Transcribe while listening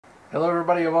Hello,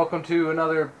 everybody, and welcome to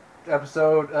another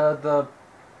episode of the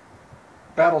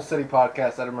Battle City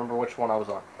podcast. I don't remember which one I was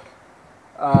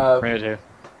on. Me too.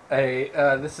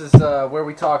 This is where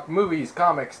we talk movies,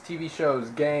 comics, TV shows,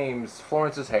 games,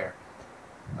 Florence's hair.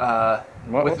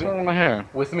 What's wrong with my hair?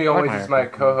 With me I like always my is hair. my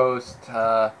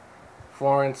co-host,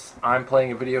 Florence. I'm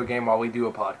playing a video game while we do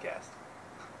a podcast.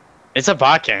 It's a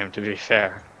bot game, to be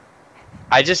fair.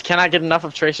 I just cannot get enough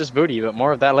of Tracer's booty, but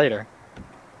more of that later.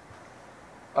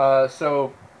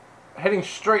 So, heading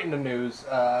straight into news,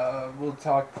 we'll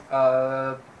talk,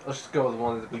 let's just go with the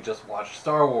one that we just watched.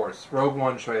 Star Wars Rogue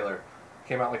One trailer.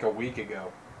 Came out like a week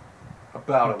ago.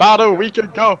 About a week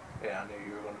ago! Yeah, I knew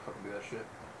you were going to fucking do that shit.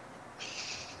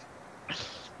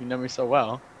 You know me so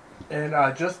well. And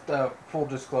just full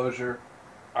disclosure,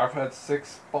 I've had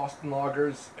 6 Boston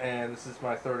Lagers, and this is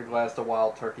my third glass of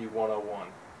Wild Turkey 101.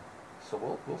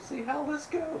 So we'll see how this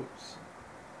goes.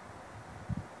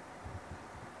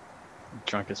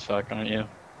 Drunk as fuck, aren't you?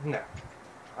 No,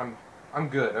 I'm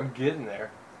good. I'm getting there.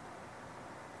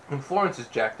 And Florence is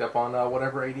jacked up on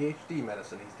whatever ADHD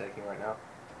medicine he's taking right now.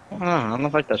 I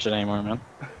don't like that shit anymore, man.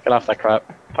 Get off that crap.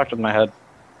 Fucked with my head.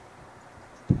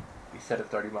 He said it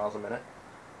 30 miles a minute.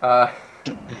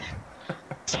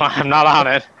 It's fine, I'm not on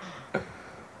it.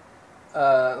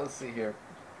 Let's see here.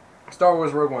 Star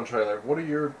Wars Rogue One trailer. What are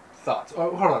your thoughts?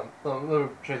 Oh, hold on. Let me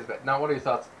change this back. Now, what are your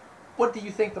thoughts? What do you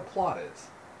think the plot is?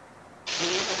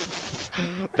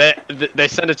 They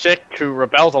send a chick who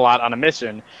rebels a lot on a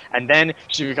mission, and then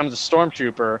she becomes a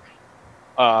stormtrooper,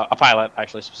 a pilot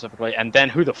actually specifically, and then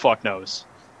who the fuck knows?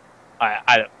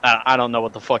 I don't know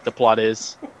what the fuck the plot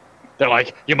is. They're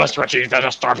like, you must achieve the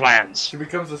Star plans. She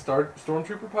becomes a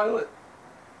stormtrooper pilot?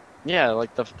 Yeah,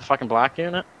 like the fucking black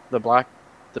unit, the black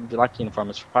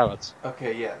uniform is for pilots.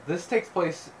 Okay, yeah. This takes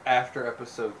place after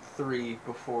Episode 3,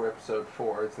 before Episode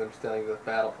 4. It's them stealing the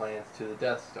battle plans to the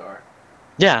Death Star.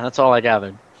 Yeah, that's all I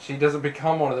gathered. She doesn't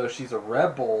become one of those. She's a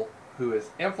rebel who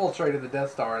has infiltrated the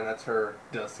Death Star, and that's her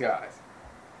disguise.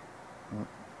 You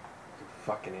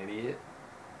fucking idiot.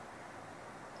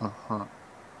 Uh-huh.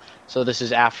 So this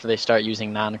is after they start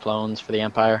using non-clones for the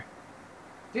Empire?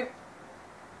 Yeah.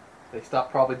 They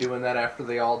stopped probably doing that after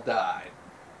they all died.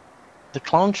 The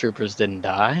clone troopers didn't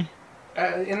die.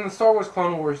 In the Star Wars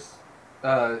Clone Wars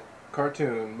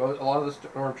cartoon, a lot of the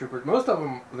stormtroopers, most of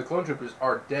them, the clone troopers,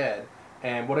 are dead,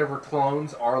 and whatever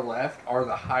clones are left are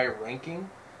the high ranking,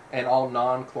 and all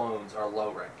non-clones are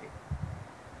low ranking.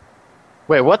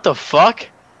 Wait, what the fuck?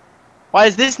 Why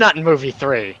is this not in movie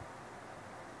 3?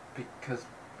 Because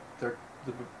they're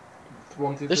the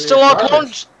 1, 2, 3. There's still all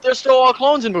clones. There's still all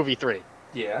clones in movie 3.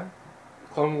 Yeah,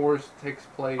 Clone Wars takes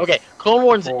place. Okay, Clone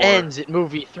Wars before- ends at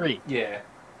movie 3. Yeah,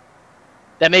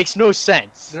 That makes no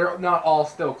sense. they're not all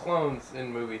still clones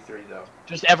in movie 3 though.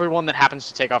 Just everyone that happens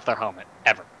to take off their helmet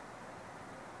ever.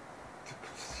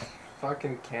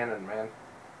 Fucking canon, man.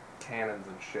 Cannons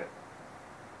and shit.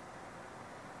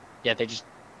 Yeah, they just,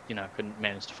 couldn't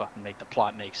manage to fucking make the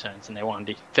plot make sense, and they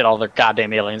wanted to fit all their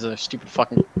goddamn aliens in their stupid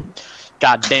fucking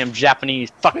goddamn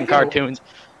Japanese fucking cartoons.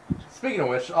 Speaking of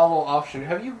which, a little offshoot.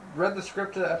 Have you read the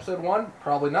script to Episode 1?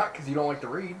 Probably not, because you don't like to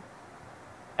read.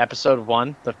 Episode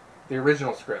 1, the The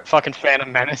original script. fucking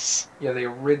Phantom Menace. Yeah, the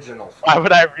original script. Why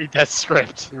would I read that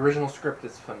script? The original script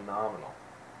is phenomenal.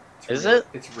 Is it?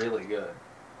 It's really good.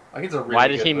 Like, it's a really Why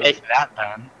did good he movie. make that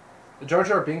then? Jar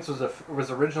Jar Binks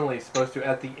was originally supposed to,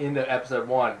 at the end of Episode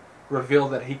 1, reveal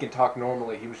that he can talk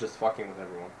normally. He was just fucking with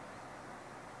everyone.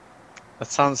 That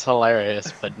sounds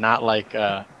hilarious, but not like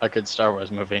a good Star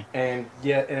Wars movie. And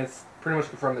it's pretty much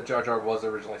confirmed that Jar Jar was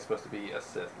originally supposed to be a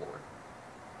Sith Lord.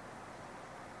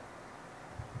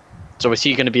 So is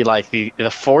he going to be like the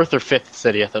fourth or fifth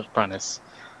Sidious apprentice?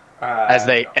 As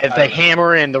they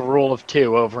hammer in the rule of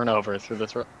 2 over and over through the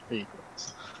sequels.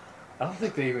 I don't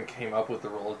think they even came up with the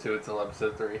rule of 2 until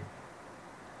Episode 3.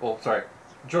 Well, sorry.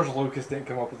 George Lucas didn't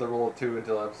come up with the rule of 2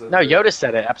 until Episode 3. No, Yoda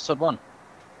said it, Episode 1.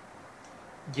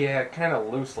 Yeah, kind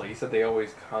of loosely. He said they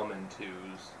always come in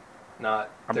 2s. Not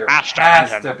A there master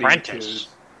has and to an be apprentice.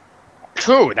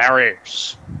 2s. 2, there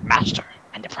is. Master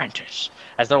and apprentice.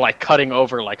 As they're like cutting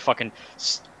over like fucking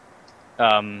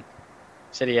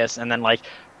Sidious, and then like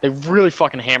they really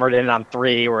fucking hammered in on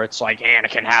 3 where it's like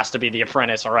Anakin has to be the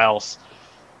apprentice or else.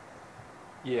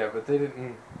 Yeah, but they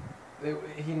didn't...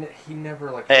 He never,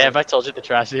 like... Hey, have I told you the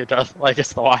tragedy of Darth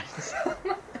Plagueis the Wise?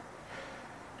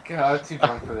 God, I'm too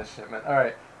drunk for this shit, man.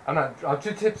 Alright, I'm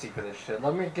too tipsy for this shit.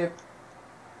 Let me get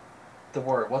the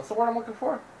word. What's the word I'm looking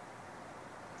for?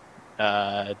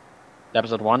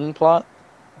 Episode 1 plot?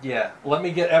 Yeah, let me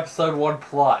get Episode 1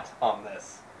 plot on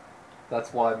this.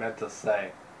 That's what I meant to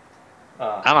say.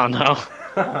 I don't know.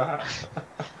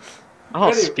 I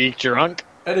don't Any- speak drunk.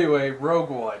 Anyway, Rogue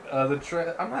One.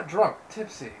 I'm not drunk.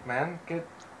 Tipsy, man. Get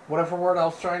whatever word I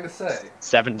was trying to say.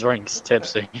 7 drinks,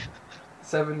 tipsy.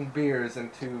 7 beers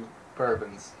and 2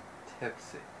 bourbons.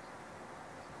 Tipsy.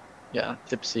 Yeah,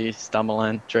 tipsy,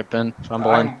 stumbling, tripping,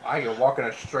 fumbling. I can walk in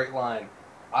a straight line.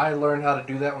 I learned how to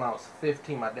do that when I was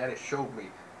 15. My daddy showed me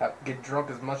how to get drunk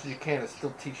as much as you can and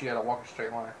still teach you how to walk a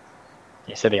straight line.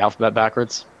 You say the alphabet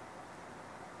backwards?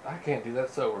 I can't do that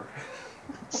sober.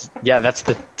 Yeah, that's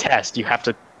the test. You have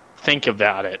to think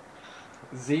about it.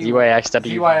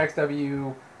 ZYXW.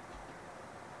 ZYXW.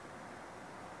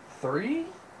 3?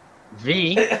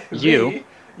 V. U.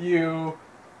 U.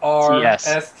 R. TS.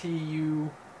 S. T. U.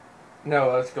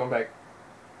 No, let's go back.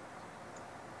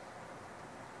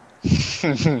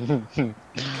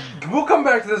 We'll come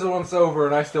back to this once over,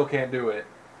 and I still can't do it.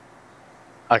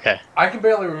 Okay. I can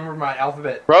barely remember my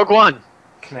alphabet Rogue One.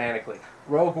 canonically.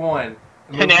 Rogue One.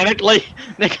 Canonically?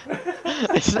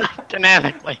 It's not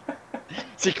canonically.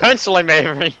 Sequentially,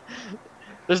 maybe.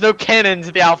 There's no canon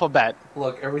to the alphabet.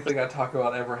 Look, everything I talk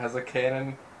about ever has a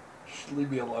canon. Just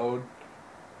leave me alone.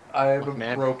 I have Look, a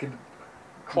man. broken...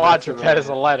 Quadruped is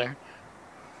a letter.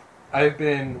 I've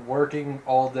been working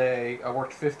all day. I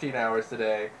worked 15 hours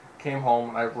today. Came home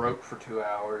and I wrote for 2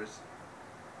 hours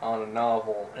on a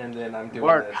novel, and then I'm doing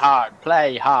Work this. hard,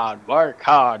 play hard, work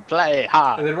hard, play And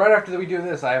hard. then right after we do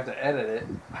this, I have to edit it.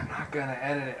 I'm not gonna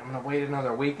edit it. I'm gonna wait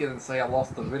another week and then say I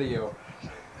lost the video.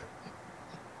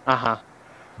 Uh-huh.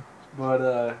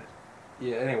 But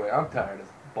yeah. Anyway, I'm tired as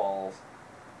balls.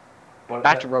 But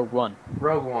Back to Rogue One.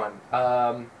 Rogue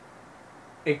One.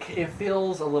 It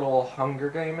feels a little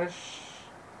Hunger Game-ish.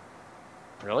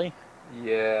 Really?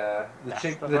 Yeah, That's the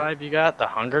vibe you got? The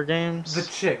Hunger Games? the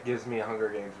chick gives me a Hunger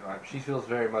Games vibe. She feels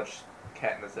very much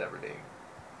Katniss Everdeen.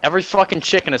 Every fucking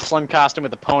chick in a slim costume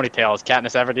with a ponytail is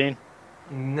Katniss Everdeen.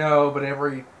 No, but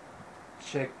every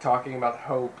chick talking about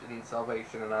hope and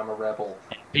salvation and I'm a rebel.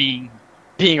 Being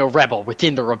a rebel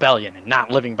within the rebellion and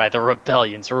not living by the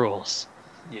rebellion's rules.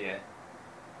 Yeah.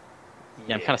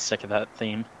 Yeah, I'm kind of sick of that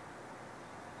theme.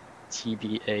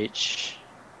 TBH.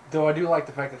 Though I do like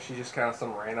the fact that she's just kind of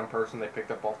some random person they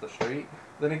picked up off the street.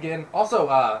 Then again,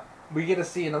 also, we get to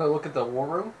see another look at the War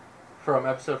Room from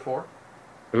episode 4.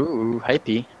 Ooh,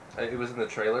 hypey. It was in the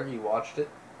trailer. You watched it.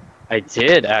 I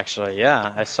did, actually,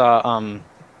 yeah. I saw,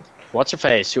 what's her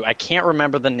face, who I can't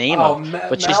remember the name of,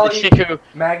 but she's the chick who,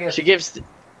 Magus. she gives the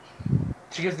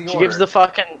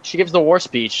war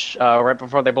speech, right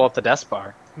before they blow up the Death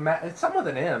Star. It's something with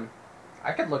an M.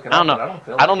 I could look it I don't up, know. but I don't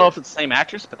feel I don't know like if it's the same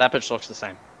actress, but that bitch looks the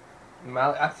same.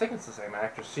 I think it's the same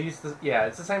actress. It's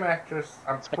the same actress.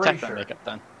 I'm I pretty checked that sure. makeup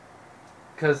then.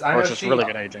 Because I Or know it's just really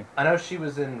good aging. I know she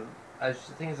was in. I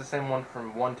think it's the same one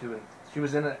from 1, 2, and she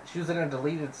was in a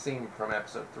deleted scene from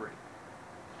episode 3.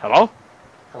 Hello?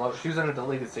 Hello, she was in a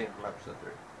deleted scene from episode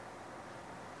 3.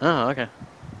 Oh, okay.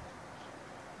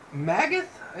 Magath?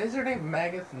 Is her name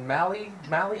Magath? Mally?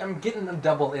 I'm getting a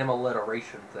double M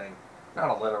alliteration thing. Not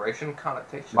alliteration,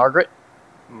 connotation. Margaret?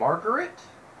 Margaret?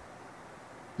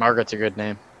 Margaret's a good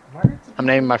name. Margaret's I'm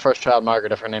naming my first child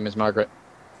Margaret if her name is Margaret.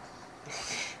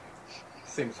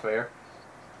 Seems fair.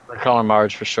 I call her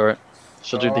Marge for short.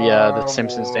 She'll do the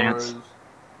Simpsons dance.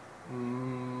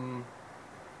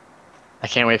 I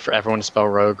can't wait for everyone to spell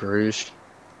Rogue Rouge.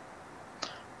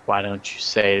 Why don't you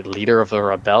say leader of the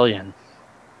rebellion?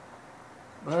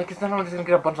 Well, because then I'm just gonna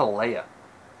get a bunch of Leia.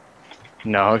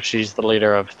 No, she's the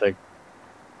leader of the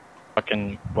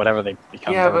fucking whatever they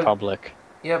become, Yeah, the but- Republic.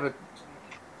 Yeah, but...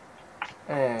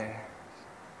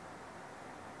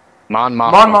 Mon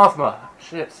Mothma. Mon Mothma.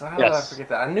 Shit, so how did I Yes. forget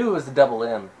that? I knew it was the double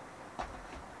M.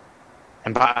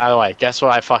 And by the way, guess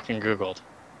what I fucking googled?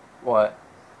 What?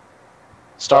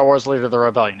 Star Wars Leader of the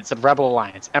Rebellion. It said Rebel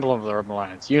Alliance, Emblem of the Rebel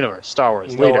Alliance, Universe, Star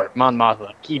Wars, You know Leader, what? Mon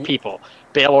Mothma, Key People,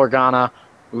 Bail Organa.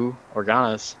 Ooh,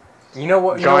 Organa's. You know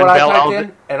what? Garn I Bell typed Alden-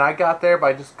 in, and I got there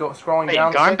by just scrolling Wait,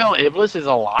 down. Garnbell Iblis is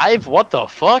alive? What the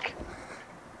fuck?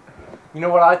 You know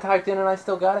what I typed in and I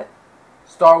still got it?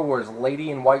 Star Wars,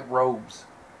 Lady in White Robes.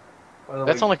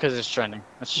 That's only because it's trending.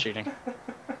 That's cheating.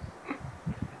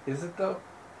 Is it though?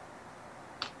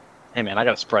 Hey man, I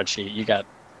got a spreadsheet. You got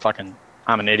fucking...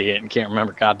 I'm an idiot and can't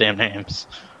remember goddamn names.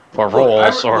 Or Look,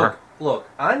 roles, or... Look,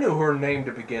 I knew her name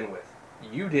to begin with.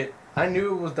 You did. I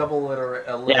knew it was double literate.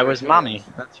 Yeah, it was Mommy.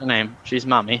 That's her name. She's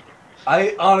Mommy.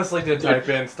 I honestly did type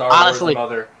in Star honestly- Wars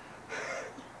Mother.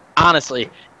 Honestly,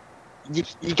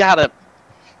 you gotta...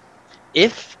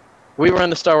 If we were in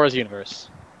the Star Wars universe,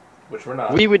 Which we're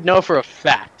not. we would know for a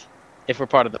fact if we're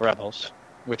part of the Rebels,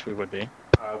 which we would be.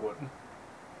 I wouldn't.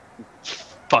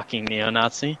 Fucking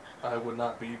neo-Nazi. I would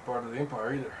not be part of the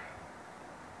Empire either.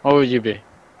 What would you be?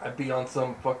 I'd be on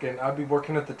some fucking. I'd be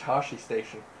working at the Tashi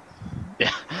station.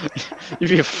 Yeah,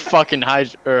 you'd be a fucking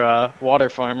water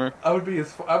farmer. I'd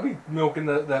be milking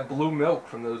that blue milk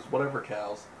from those whatever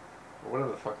cows, or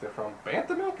whatever the fuck they're from.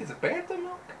 Bantha milk? Is it Bantha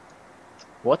milk?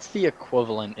 What's the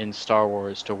equivalent in Star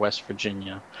Wars to West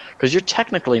Virginia? Because you're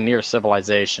technically near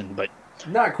civilization, but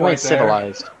Not you quite ain't there.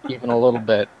 civilized even a little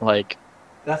bit. Like,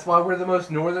 That's why we're the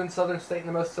most northern southern state and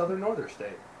the most southern northern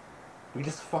state. We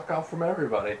just fuck off from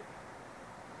everybody.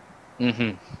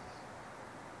 mm-hmm.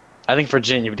 I think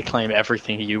Virginia would claim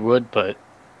everything you would, but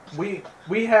We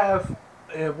have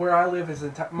where I live is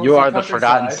mostly you are the countryside.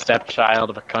 forgotten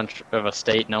stepchild of a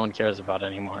state no one cares about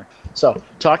anymore. So,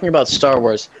 talking about Star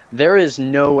Wars, there is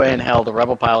no way in hell the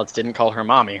Rebel pilots didn't call her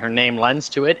mommy. Her name lends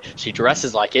to it. She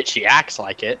dresses like it. She acts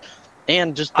like it.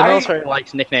 And just the military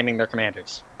likes nicknaming their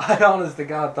commanders. I honest to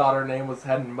God thought her name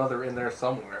had mother in there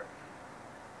somewhere.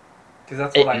 Because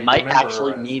that's what It might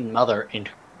actually mean mother in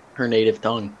her native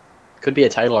tongue. Could be a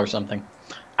title or something.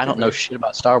 I don't know shit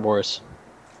about Star Wars.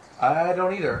 I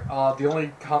don't either. The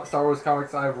only Star Wars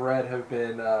comics I've read have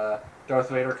been Darth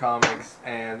Vader comics,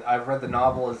 and I've read the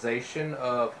novelization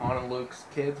of Han and Luke's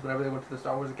kids whenever they went to the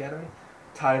Star Wars Academy,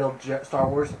 titled Star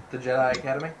Wars: The Jedi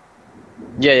Academy.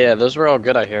 Yeah, those were all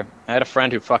good, I hear. I had a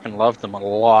friend who fucking loved them a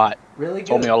lot. Really good.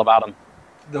 Told me all about them.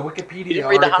 The Wikipedia You didn't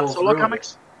read the Han articles Solo ruined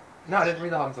comics? it. No, I didn't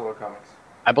read the Han Solo comics.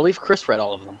 I believe Chris read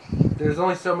all of them. There's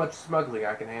only so much smuggling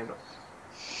I can handle.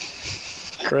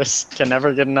 Chris can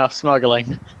never get enough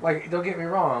smuggling. Like, don't get me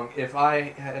wrong, if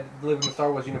I had lived in the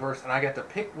Star Wars universe and I got to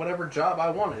pick whatever job I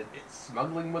wanted,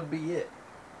 smuggling would be it.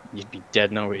 You'd be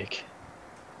dead in a week.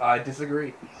 I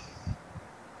disagree.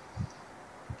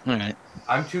 Alright.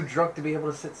 I'm too drunk to be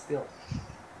able to sit still.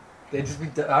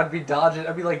 I'd be dodging.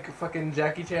 I'd be like fucking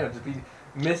Jackie Chan. I'd just be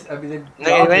I'd be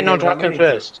You ain't no drunken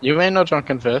fist. You ain't no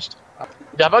drunken fist. How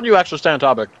about you actually stay on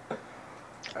topic?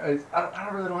 I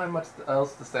don't have much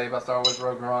else to say about Star Wars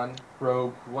Rogue One.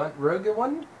 Rogue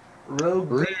One?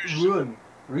 Rouge One?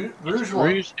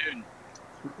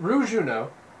 Rouge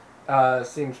Uno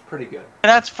seems pretty good.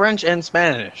 That's French and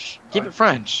Spanish. Keep it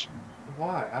French.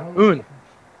 Why? I don't know. Un.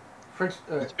 French.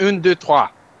 Un, deux, trois.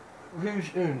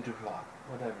 Rouge Un, deux, trois.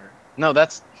 Whatever. No,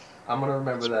 that's I'm gonna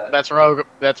remember that. that's Rogue.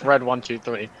 That's Red 1, 2,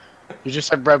 3. You just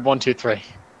said Red 1, 2, 3.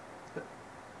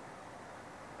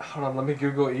 Hold on, let me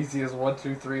Google easy as 1,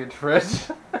 2, 3 in French.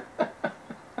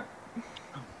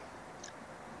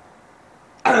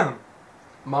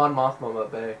 Mon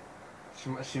Mothma Bay.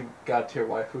 She got tier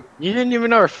waifu. You didn't even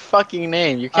know her fucking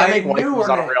name. You can't make waifus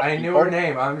out of real I knew people. her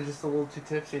name. I'm just a little too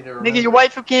tipsy to remember. Nigga, your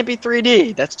waifu can't be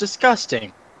 3D. That's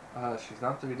disgusting. She's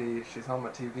not 3D. She's on my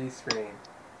TV screen.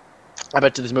 I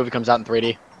bet you this movie comes out in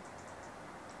 3D.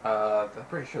 I'm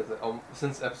pretty sure that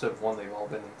since episode 1 they've all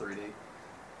been in 3D.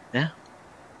 Yeah.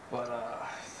 But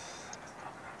that's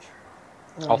probably not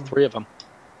true. All 3 of them.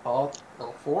 All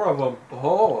 4 of them.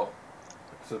 Oh,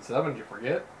 episode 7. Did you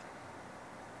forget?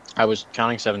 I was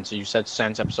counting 7, so you said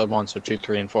since episode 1, so 2,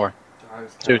 3, and 4. I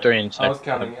was 2, 3, and 6. I was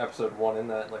counting episode 1 in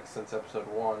that, like since episode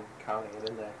 1, counting it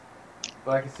in there.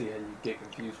 But I can see how you get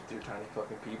confused with your tiny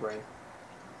fucking pea brain.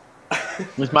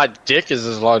 My dick is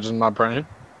as large as my brain.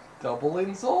 Double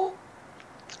insult?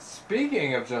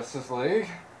 Speaking of Justice League.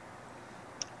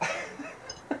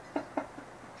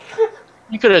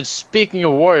 You could have, speaking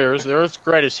of warriors, the Earth's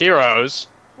greatest heroes.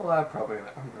 Well,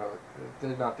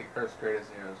 they're not the Earth's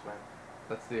greatest heroes, man.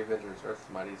 That's the Avengers, Earth's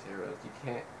mightiest heroes. You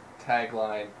can't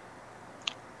tagline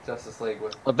Justice League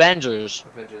with Avengers.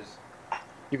 Avengers.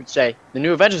 You could say the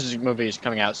new Avengers movie is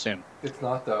coming out soon. It's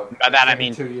not, though. By that I It's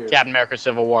mean 2 years. Captain America: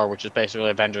 Civil War, which is basically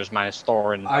Avengers minus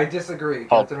Thor and. I disagree. Hulk.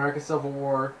 Captain America Civil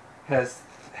War has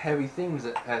heavy themes.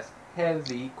 It has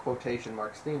heavy quotation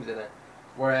marks themes in it.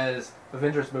 Whereas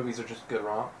Avengers movies are just good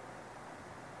romp.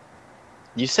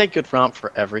 You say good romp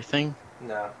for everything?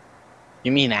 No.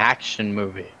 You mean action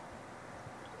movie?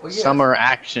 Well, yeah, Summer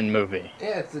action movie.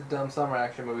 Yeah, it's a dumb summer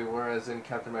action movie, whereas in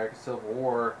Captain America Civil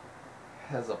War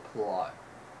has a plot.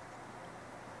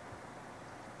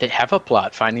 They have a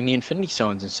plot: finding the Infinity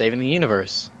Stones and saving the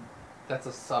universe. That's a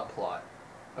subplot.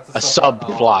 That's A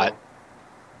subplot.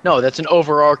 No, that's an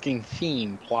overarching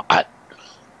theme plot.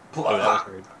 Oh, that was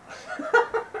weird.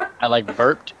 I like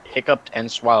burped, hiccuped,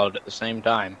 and swallowed at the same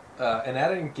time. And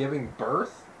adding giving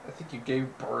birth, I think you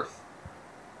gave birth.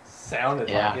 Sounded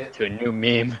like it. To a new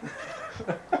meme.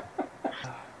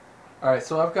 Alright,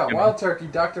 so I've got Wild Turkey,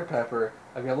 Dr. Pepper.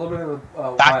 I've got a little bit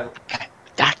of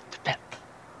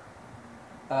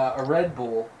a Red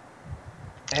Bull,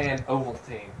 and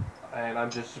Ovaltine. And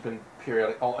I've just been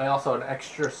periodic. Oh, and also an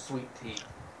extra sweet tea.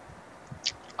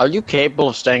 Are you capable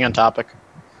of staying on topic?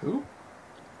 Who?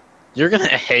 You're gonna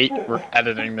hate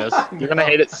editing this. I You're gonna know.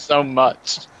 hate it so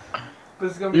much. But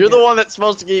it's gonna be You're the good. one that's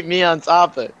supposed to keep me on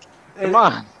topic. Come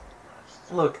on.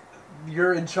 Look,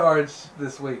 you're in charge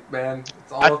this week, man.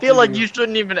 It's all I up feel to like you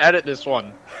shouldn't even edit this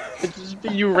one. It'd just be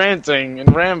you ranting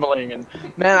and rambling and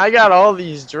man, I got all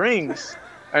these drinks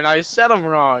and I said them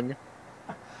wrong.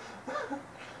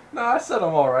 No, I said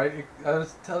them all right. I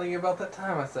was telling you about that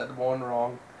time I said one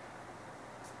wrong.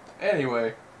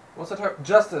 Anyway, what's the talk?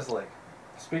 Justice League.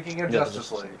 Speaking of Yeah,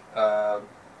 Justice League,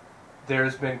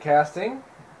 there's been casting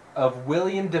of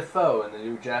William Dafoe in the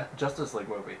new Justice League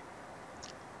movie,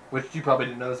 which you probably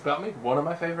didn't know this about me. One of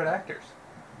my favorite actors,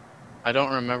 I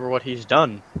don't remember what he's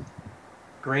done.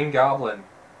 Green Goblin,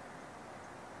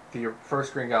 the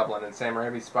first Green Goblin in Sam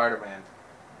Raimi's Spider-Man.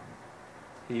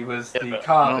 He was the but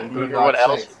cop I in don't remember Boondock what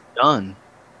else Saints. he's done.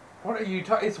 What are you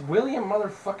talking? It's William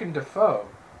motherfucking Dafoe.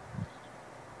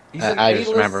 He's an I just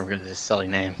A-list- remember him because of his silly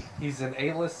name. He's an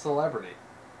A-list celebrity.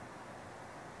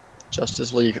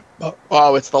 Justice League.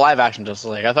 Oh, it's the live action Justice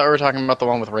League. I thought we were talking about the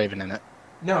one with Raven in it.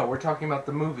 No, we're talking about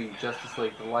the movie Justice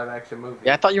League, the live-action movie.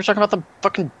 Yeah, I thought you were talking about the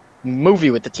fucking movie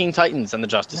with the Teen Titans and the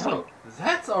Justice League. No,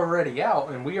 that's already out,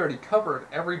 and we already covered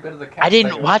every bit of the casting. I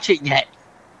didn't watch it yet.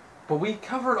 But we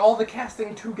covered all the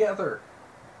casting together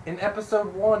in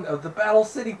episode 1 of the Battle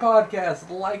City podcast.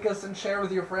 Like us and share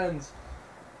with your friends.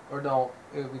 Or don't.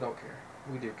 We don't care.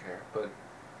 We do care, but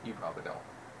you probably don't.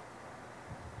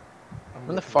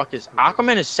 When the fuck is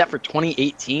Aquaman is set for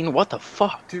 2018? What the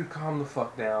fuck? Dude, calm the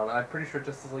fuck down. I'm pretty sure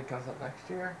Justice League comes out next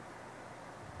year.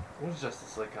 When does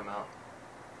Justice League come out?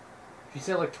 If you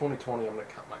say like 2020, I'm gonna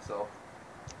cut myself.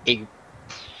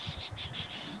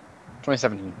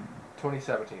 2017.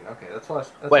 2017. Okay, that's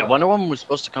what. Wait, Wonder Woman was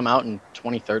supposed to come out in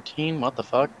 2013? What the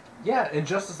fuck? Yeah, and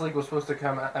Justice League was supposed to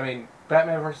come out. I mean,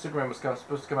 Batman vs Superman was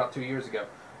supposed to come out 2 years ago.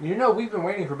 You know, we've been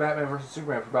waiting for Batman vs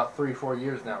Superman for about 3-4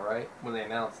 years now, right? When they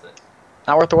announced it.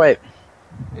 Not worth the wait.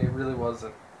 It really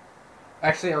wasn't.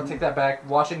 Actually, I'll take that back.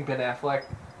 Watching Ben Affleck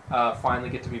finally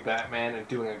get to be Batman and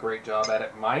doing a great job at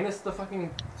it, minus the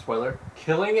fucking, spoiler,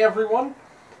 killing everyone.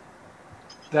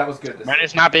 That was good to see.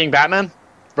 Minus not being Batman?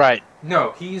 Right.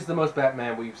 No, he's the most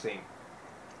Batman we've seen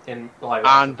in live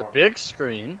On action the form. big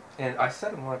screen. And I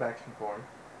said in live action form.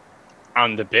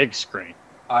 On the big screen.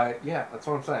 Yeah, that's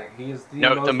what I'm saying. He is the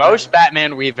No, the most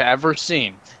Batman we've ever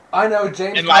seen. I know,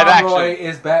 James in live Conroy action.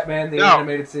 is Batman the No.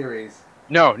 animated series.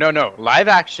 No. Live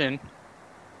action.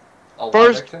 A live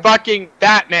First action? fucking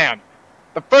Batman.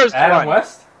 The first Adam one.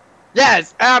 West?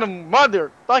 Yes, Adam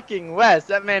motherfucking West.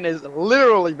 That man is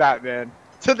literally Batman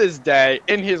to this day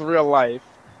in his real life.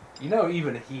 You know,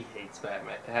 even he hates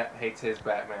Batman. Hates his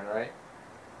Batman, right?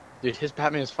 Dude, his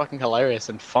Batman is fucking hilarious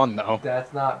and fun though.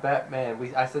 That's not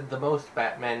Batman. I said the most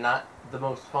Batman, not the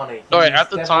most funny. Sorry, He's at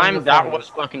the definitely time the that funniest. was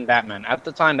fucking Batman. At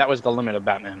the time that was the limit of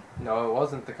Batman. No, it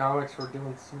wasn't. The comics were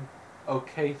doing some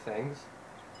okay things.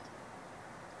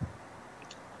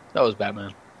 That was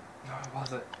Batman. No, it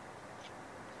wasn't.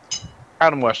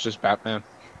 Adam West is Batman.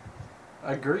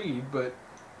 Agreed, but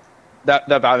That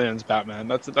Batman's Batman.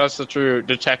 That's the true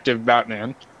detective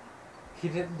Batman. he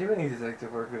didn't do any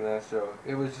detective work in that show.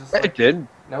 It was just It like... did.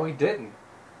 No, he didn't.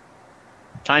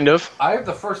 Kind of. I have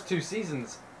the first 2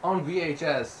 seasons on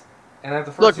VHS, and I have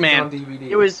the first Look, season man, on DVD.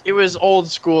 It was old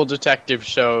school detective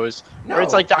shows. No, Where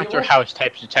it's like it Dr. was- House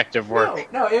type detective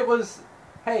work. No, it was,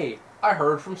 hey, I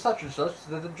heard from such and such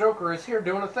that the Joker is here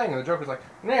doing a thing. And the Joker's like,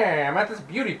 nah, I'm at this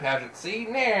beauty pageant, see?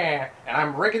 Nah. And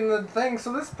I'm rigging the thing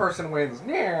so this person wins.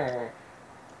 Nah.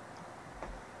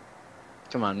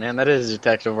 Come on, man, that is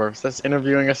detective work. That's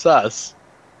interviewing a sus.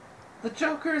 The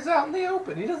Joker is out in the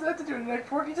open. He doesn't have to do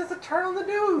detective work. He just has to turn on the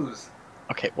news.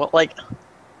 Okay, well, like,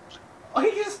 Oh,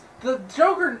 he just, the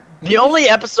Joker... the only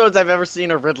episodes I've ever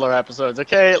seen are Riddler episodes,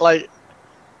 okay? Like,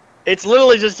 it's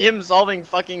literally just him solving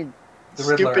fucking The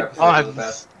Riddler stupid episodes are the puns.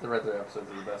 best. The Riddler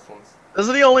episodes are the best ones. Those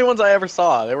are the only ones I ever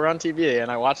saw. They were on TV, and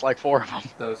I watched like 4 of them.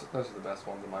 Those are the best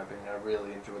ones in my opinion. I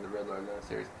really enjoyed the Riddler in that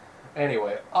series.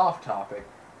 Anyway, off topic.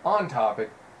 On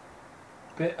topic.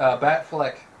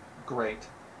 Batfleck, great.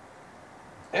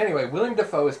 Anyway, William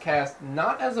Dafoe is cast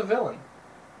not as a villain.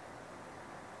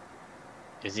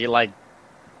 Is he like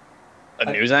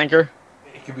a news anchor?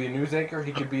 He could be a news anchor.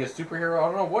 He could be a superhero. I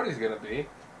don't know what he's going to be.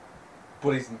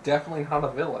 But he's definitely not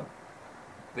a villain.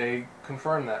 They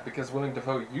confirmed that because William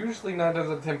Dafoe usually 9 times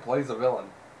out of 10 plays a villain.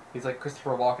 He's like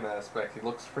Christopher Walken in that aspect. He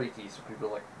looks freaky, so people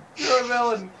are like, you're a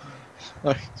villain!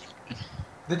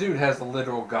 The dude has a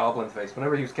literal goblin face.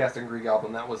 Whenever he was casting Green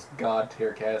Goblin, that was god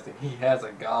tier casting. He has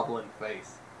a goblin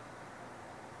face.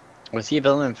 Was he a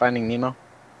villain in Finding Nemo?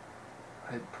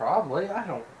 Probably. I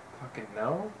don't fucking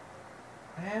know.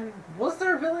 Man, was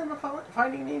there a villain in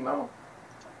Finding Nemo?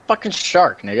 Fucking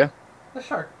shark, nigga. The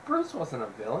shark. Bruce wasn't a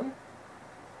villain.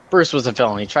 Bruce was a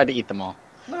villain. He tried to eat them all.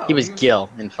 No, He was Gil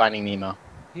in Finding Nemo.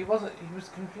 He wasn't. He was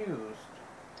confused.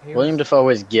 William Dafoe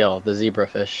is Gil, the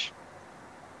zebrafish.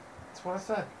 That's what I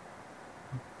said.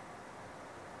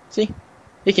 See?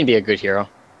 He can be a good hero.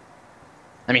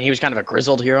 I mean, he was kind of a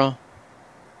grizzled hero.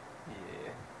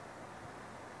 Yeah.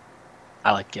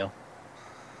 I like Gil.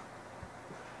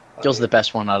 Gil's the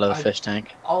best one out of the fish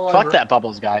tank. Fuck that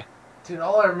Bubbles guy. Dude,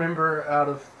 all I remember out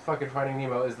of fucking Finding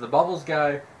Nemo is the Bubbles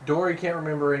guy, Dory can't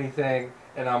remember anything,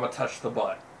 and I'ma touch the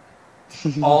butt.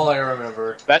 All I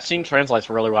remember. That scene translates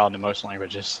really well into most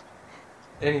languages.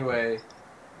 Anyway,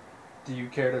 do you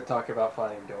care to talk about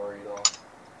Finding Dory at all?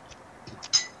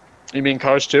 You mean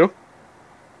Cars 2?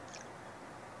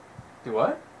 Do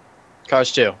what?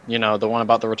 Cars 2. You know, the one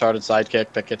about the retarded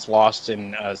sidekick that gets lost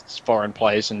in a foreign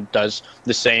place and does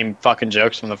the same fucking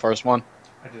jokes from the first one.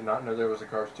 I did not know there was a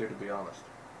Cars 2, to be honest.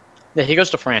 Yeah, he goes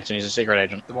to France and he's a secret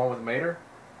agent. The one with Mater?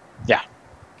 Yeah.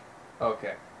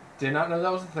 Okay. Did not know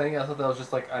that was a thing. I thought that was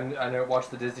just like, I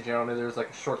watched the Disney Channel, I knew there was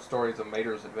like short stories of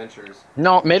Mater's adventures.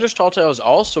 No, Mater's Tall Tales is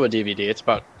also a DVD. It's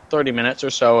about 30 minutes or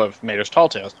so of Mater's Tall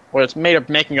Tales, where it's Mater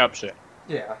making up shit.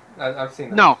 Yeah, I've seen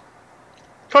that. No.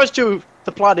 Cars 2,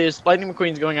 the plot is Lightning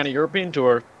McQueen's going on a European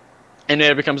tour, and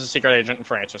Mater becomes a secret agent in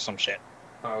France or some shit.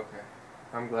 Oh, okay.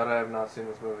 I'm glad I have not seen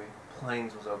this movie.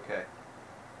 Planes was okay.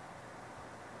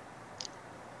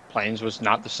 Planes was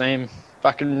not the same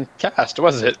fucking cast,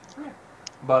 was it? Yeah.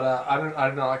 But I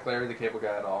do not like Larry the Cable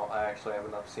Guy at all. I actually have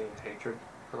enough seen hatred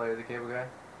for Larry the Cable Guy.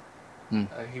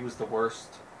 He was the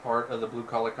worst part of the Blue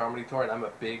Collar Comedy Tour, and I'm a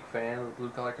big fan of the Blue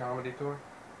Collar Comedy Tour.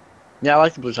 Yeah, I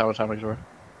like the Blue Collar Comedy Tour.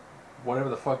 Whatever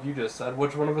the fuck you just said.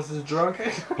 Which one of us is drunk?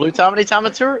 Blue Comedy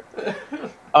Tour?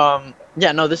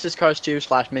 Yeah, no, this is Cars 2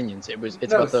 / Minions.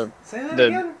 It's about the... Say that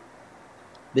again?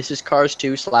 This is Cars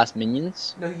 2 /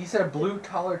 Minions. No, you said Blue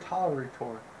Collar Comedy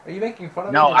Tour. Are you making fun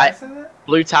of me? Did I say that?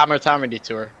 Blue Collar Comedy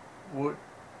Tour. What?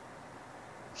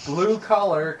 Blue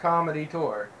Collar Comedy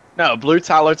Tour. No, Blue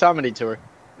Collar Comedy Tour.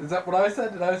 Is that what I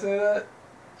said? Did I say that?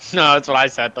 No, that's what I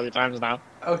said 3 times now.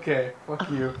 Okay, fuck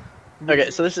you.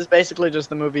 Okay, so this is basically just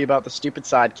the movie about the stupid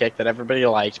sidekick that everybody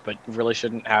liked, but really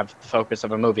shouldn't have the focus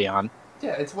of a movie on.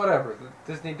 Yeah, it's whatever.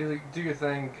 Disney, do your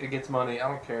thing. It gets money. I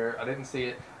don't care. I didn't see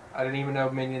it. I didn't even know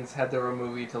Minions had their own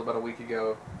movie till about a week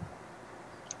ago.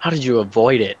 How did you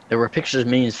avoid it? There were pictures of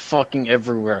Minions fucking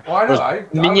everywhere. Well, I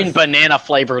know. Minion banana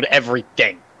flavored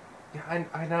everything. Yeah,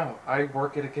 I know. I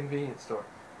work at a convenience store.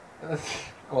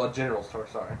 Well, a general store,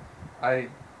 sorry.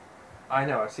 I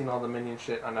know. I've seen all the Minion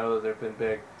shit. I know that they've been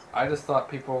big. I just thought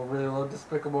people really loved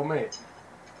Despicable Me,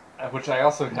 which I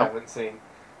also haven't seen.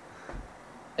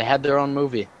 They had their own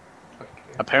movie. Okay.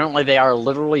 Apparently they are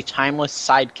literally timeless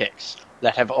sidekicks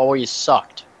that have always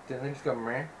sucked. Didn't they just go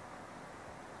meh?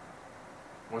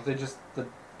 Weren't they just the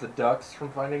ducks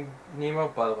from Finding Nemo?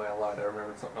 By the way, I lied. I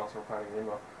remembered something else from Finding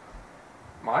Nemo.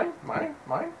 Mine?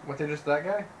 Weren't they just that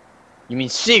guy? You mean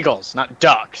seagulls, not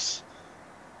ducks.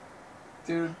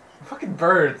 Dude, fucking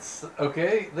birds,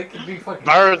 okay? They could be fucking...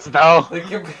 Birds, though. They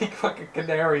could be fucking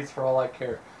canaries for all I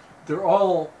care. They're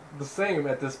all the same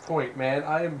at this point, man.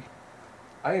 I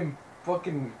am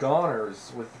fucking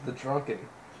goners with the drunken.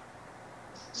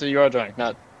 So you are drunk,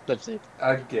 not lipstick.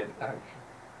 I get it.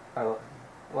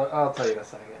 I'll tell you in a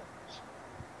second.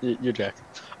 You're drunk.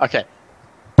 Okay.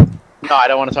 No, I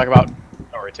don't want to talk about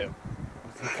Dory 2.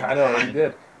 I know, you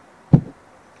did.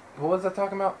 What was I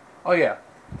talking about? Oh, yeah.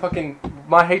 Fucking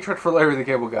my hatred for Larry the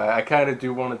Cable Guy. I kind of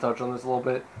do want to touch on this a little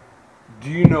bit. Do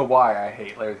you know why I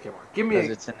hate Larry the Cable Guy? Give me Because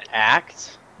it's an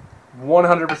act?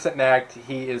 100% an act.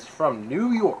 He is from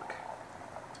New York.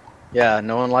 Yeah,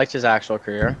 no one liked his actual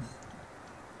career.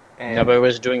 And nobody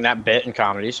was doing that bit in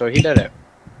comedy, so he did it.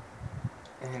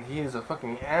 And he is a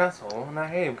fucking asshole, and I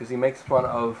hate him because he makes fun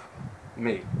of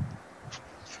me.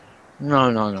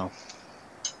 No.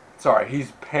 Sorry,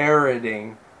 he's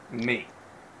parroting me.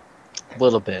 A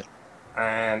little bit.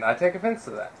 And I take offense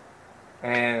to that.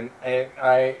 And it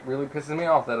really pisses me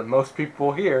off that most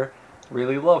people here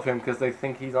really love him because they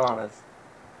think he's honest.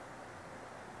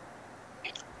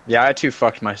 Yeah, I too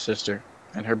fucked my sister,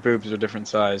 and her boobs are different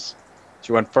size.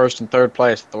 She won 1st and 3rd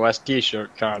place at the West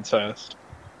T-shirt contest.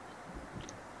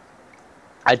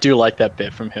 I do like that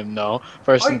bit from him, though.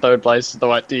 1st and 3rd place at the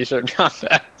West T-shirt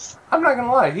contest. I'm not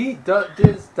gonna lie, he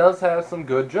does have some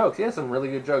good jokes. He has some really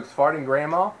good jokes. Farting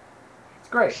grandma, it's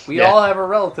great. We all have a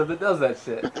relative that does that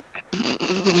shit.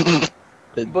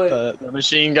 The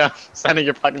machine gun sending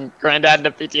your fucking granddad into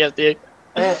PTSD.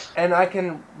 And I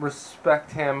can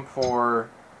respect him for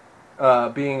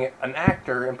being an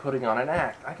actor and putting on an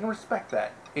act. I can respect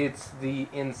that. It's the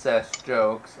incest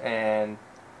jokes and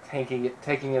taking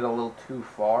it a little too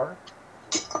far.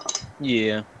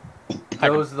 Yeah.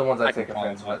 Those are the ones I I can take follow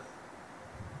offense that. with.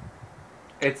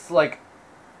 It's like,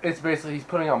 it's basically he's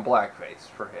putting on blackface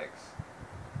for Hicks.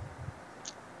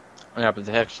 Yeah, but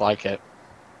the Hicks like it.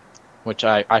 Which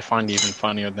I find even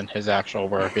funnier than his actual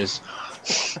work is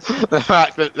the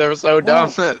fact that they're so dumb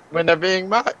that when they're being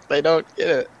mocked, they don't get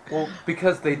it. Well,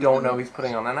 because they don't know he's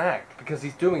putting on an act. Because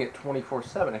he's doing it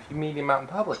 24/7. If you meet him out in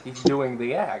public, he's doing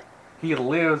the act. He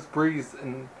lives, breathes,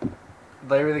 and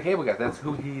Larry the Cable Guy. That's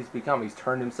who he's become. He's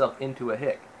turned himself into a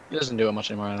Hick. He doesn't do it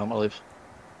much anymore, I don't believe.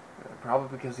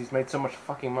 Probably because he's made so much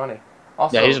fucking money.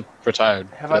 Also, Yeah, he's retired.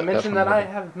 have I mentioned that I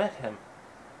have met him?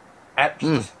 At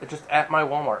just at my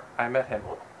Walmart, I met him.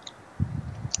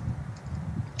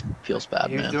 Feels bad,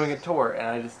 He was man. doing a tour,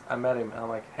 and I met him, and I'm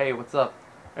like, hey, what's up?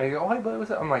 And he goes, oh, hey, buddy,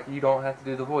 what's up? I'm like, you don't have to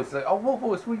do the voice. He's like, oh, what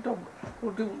voice? We don't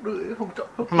do.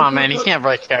 Come on, man. He can't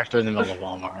break character in the middle of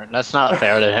Walmart. That's not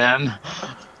fair to him.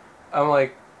 I'm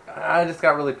like, I just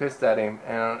got really pissed at him,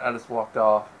 and I just walked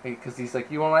off because he's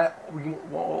like, you want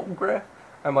autograph?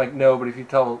 I'm like, no, but if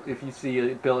you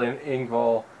see Bill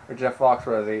Engvall or Jeff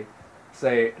Foxworthy,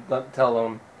 tell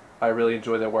them I really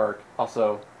enjoy their work.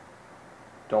 Also,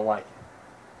 don't like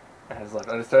it.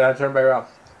 I turned back around.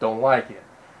 Don't like it.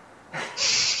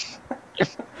 You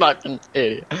fucking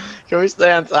idiot. Can we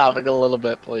stay on topic a little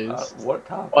bit, please? What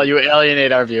topic? While you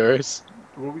alienate our viewers.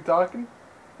 What are we talking?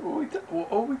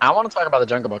 I want to talk about the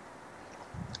Jungle Book.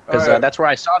 Because Alright. that's where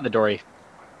I saw the Dory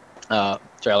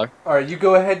trailer. Alright, you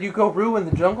go ahead. You go ruin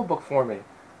the Jungle Book for me.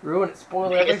 Ruin it.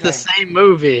 Spoil everything. It's the same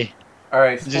movie.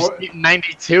 Alright, Just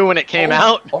 92 when it came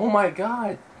out. Oh my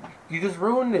god. You just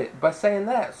ruined it by saying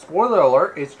that. Spoiler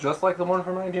alert, it's just like the one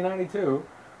from 1992.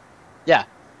 Yeah.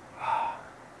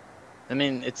 I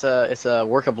mean, it's a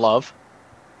work of love.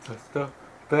 Just a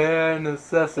bare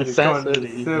necessity.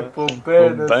 Necessity. Simple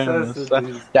bare Bare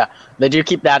necessities. Yeah, they do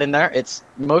keep that in there. It's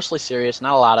mostly serious,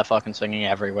 not a lot of fucking singing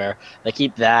everywhere. They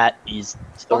keep that. He's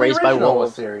still Well, the raised by original was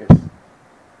wolves. serious.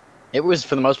 It was,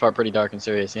 for the most part, pretty dark and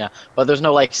serious, yeah. But there's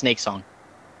no, like, snake song.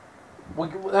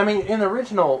 I mean, in the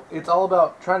original, it's all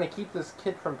about trying to keep this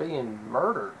kid from being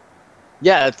murdered.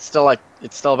 Yeah, it's still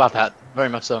about that, very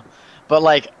much so. But,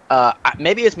 like,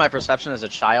 maybe it's my perception as a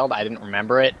child. I didn't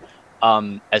remember it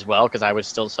as well, because I was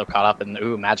still so caught up in,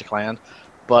 Magic Land.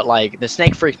 But, like, the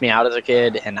snake freaked me out as a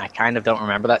kid, and I kind of don't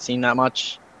remember that scene that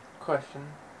much. Question.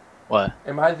 What?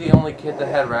 Am I the only kid that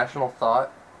had rational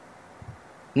thought?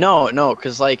 No,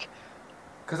 because, like,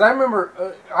 Because I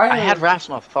remember... I had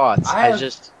rational thoughts.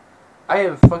 I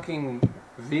have fucking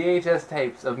VHS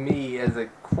tapes of me as a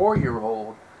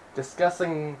 4-year-old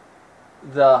discussing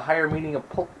the higher meaning of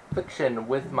Pulp Fiction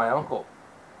with my uncle.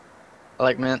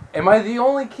 Like, man, Am I the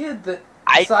only kid that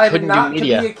I decided couldn't do not to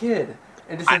media. be a kid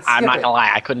and just said, I'm skip not it? gonna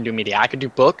lie, I couldn't do media. I could do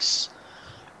books,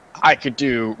 I could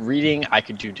do reading, I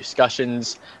could do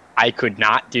discussions, I could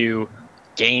not do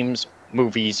games,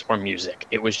 movies, or music.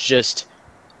 It was just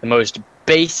the most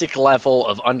basic level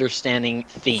of understanding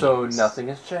themes. So nothing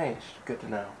has changed. Good to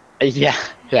know. Yeah.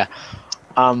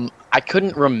 I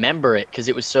couldn't remember it because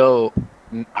it was so.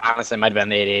 Honestly, it might have been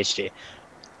the ADHD.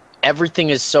 Everything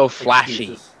is so flashy.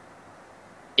 Excuses.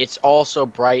 It's all so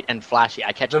bright and flashy.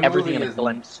 I catch The everything movie in a is-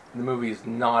 glimpse. The movie is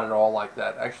not at all like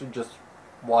that. I actually just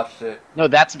watched it. No,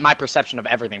 that's my perception of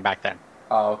everything back then.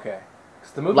 Oh, okay.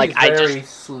 'Cause the movie Like, is I very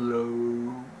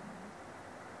slow.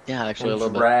 Yeah, actually, a And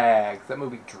little drags. That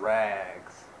movie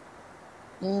drags.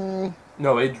 bit. Mm,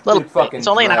 No, it little fucking bit. It's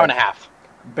only an hour and a drags. half.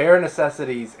 Bare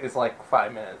Necessities is like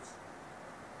 5 minutes.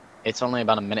 It's only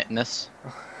about a minute in this.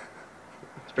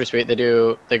 It's pretty sweet. They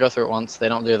go through it once. They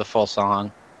don't do the full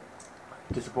song.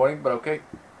 Disappointing, but okay.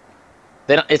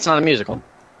 They don't. It's not a musical.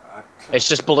 Uh, It's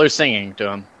just Baloo singing to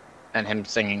him, and him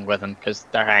singing with him because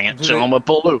they're hanging, Do chilling they- with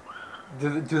Baloo.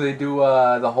 do they do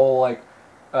the whole like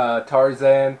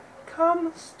Tarzan?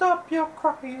 Come stop your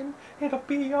crying, it'll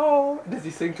be all. Does he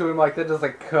sing to him like that, just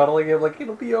like cuddling him, like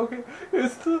it'll be okay?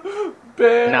 It's the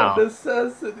bare No.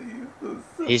 necessities. the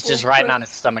He's simple just riding things." on his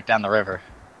stomach down the river.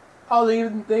 Oh, they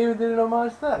even did an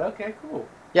homage to that. Okay, cool.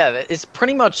 Yeah, it's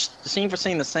pretty much scene for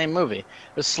scene the same movie.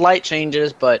 There's slight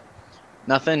changes, but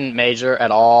nothing major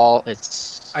at all.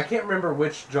 It's I can't remember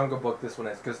which Jungle Book this one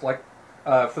is, because like,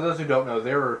 for those who don't know,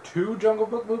 there are 2 Jungle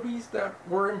Book movies that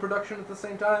were in production at the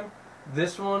same time.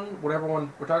 This one, whatever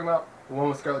one we're talking about, the one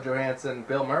with Scarlett Johansson,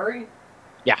 Bill Murray,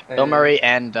 yeah, Bill Murray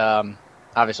and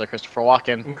obviously Christopher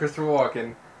Walken, and Christopher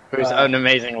Walken, who's an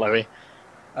amazing Louis.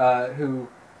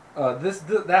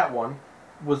 that one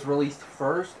was released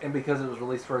first, and because it was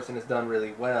released first and it's done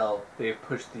really well, they've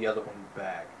pushed the other one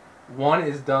back. One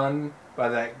is done by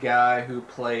that guy who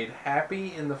played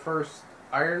Happy in the first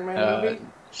Iron Man movie.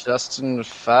 Justin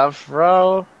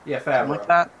Favreau, Yeah, something like Favreau.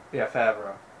 that. Yeah,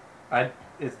 Favreau.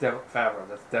 It's Favreau.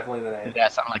 That's definitely the name. Yeah,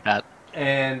 something like that.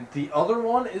 And the other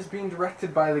one is being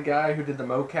directed by the guy who did the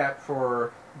mocap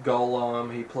for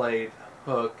Golem. He played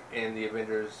Hook in the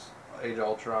Avengers Age of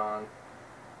Ultron.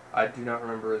 I do not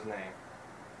remember his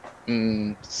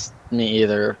name. Me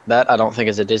either. That I don't think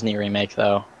is a Disney remake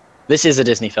though. This is a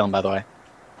Disney film, by the way.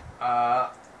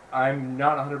 I'm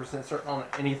not 100% certain on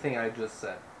anything I just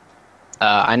said.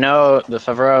 I know the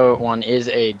Favreau one is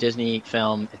a Disney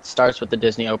film. It starts with the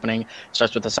Disney opening,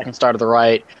 starts with the second star to the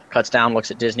right, cuts down,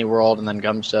 looks at Disney World, and then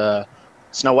comes to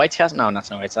Snow White's castle. No, not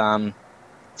Snow White's.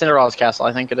 Cinderella's castle,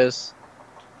 I think it is.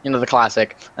 You know, the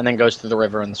classic, and then goes through the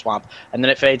river and the swamp, and then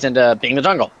it fades into being the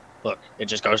jungle. Look, it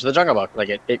just goes to the Jungle Book. Like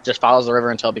it just follows the river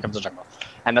until it becomes a jungle,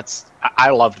 and I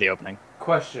loved the opening.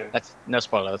 Question. That's no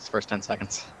spoiler. That's the first 10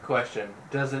 seconds. Question.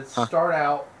 Does it start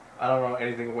out... I don't know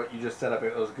anything what you just said. I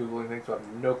was Googling things, so I have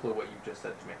no clue what you just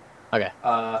said to me. Okay.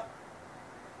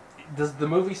 Does the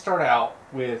movie start out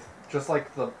with, just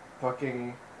like the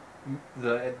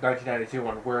 1992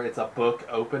 one, where it's a book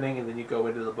opening and then you go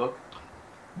into the book?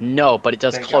 No, but it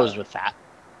does Thank close God. with that.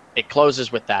 It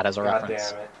closes with that as a God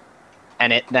reference. damn it.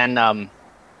 And it then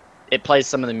it plays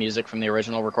some of the music from the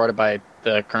original recorded by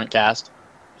the current cast.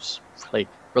 Just really,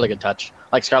 really good touch.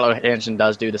 Like Scarlett Johansson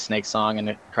does do the Snake song in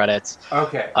the credits.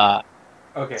 Okay.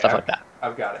 Okay. Stuff like that.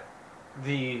 I've got it.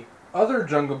 The other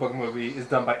Jungle Book movie is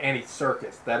done by Andy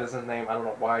Serkis. That is his name. I don't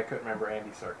know why I couldn't remember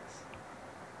Andy Serkis.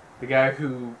 The guy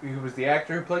who was the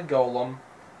actor who played Golem.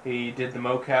 He did the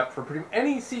mocap for pretty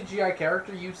any CGI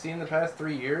character you've seen in the past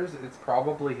 3 years. It's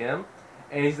probably him.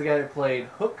 And he's the guy that played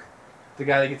Hook, the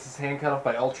guy that gets his hand cut off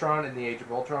by Ultron in the Age of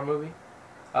Ultron movie.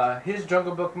 His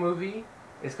Jungle Book movie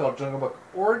is called Jungle Book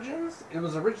Origins. It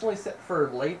was originally set for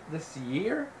late this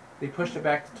year. They pushed it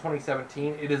back to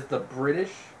 2017. It is the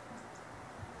British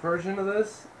version of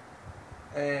this.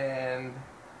 And...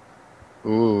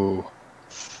 Ooh.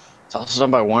 It's also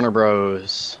done by Warner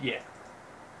Bros. yeah.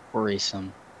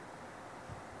 Worrisome.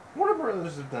 Warner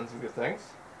Brothers have done some good things.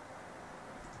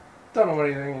 Don't know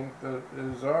anything.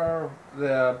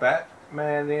 The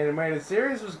Batman the animated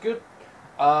series was good.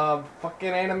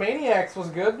 Fucking Animaniacs was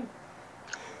good.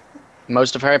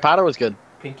 Most of Harry Potter was good.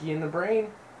 Pinky and the Brain.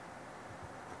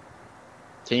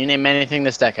 Can you name anything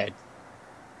this decade?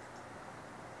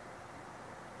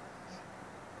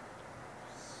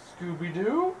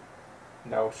 Scooby-Doo?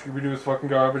 No, Scooby-Doo is fucking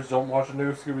garbage. Don't watch a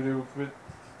new Scooby-Doo.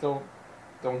 Don't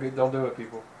do it,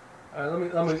 people. Let me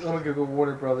Google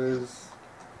Warner Brothers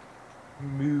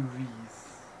movies.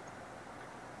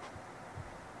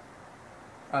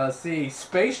 Let's see,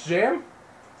 Space Jam.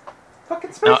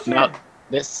 Fucking Space Jam. No,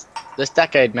 this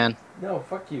decade, man. No,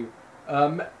 fuck you.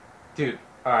 Dude.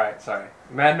 All right, sorry.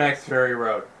 Mad Max Fury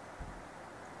Road.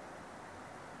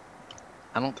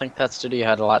 I don't think that studio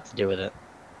had a lot to do with it.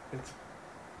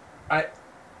 God,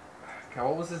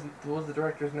 what was the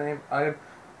director's name?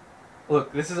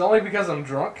 Look, this is only because I'm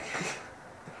drunk.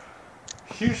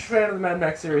 Huge fan of the Mad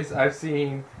Max series. I've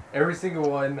seen every single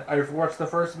one. I've watched the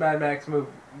first Mad Max movie.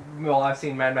 Well, I've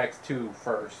seen Mad Max 2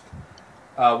 first.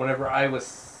 Whenever I was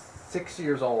 6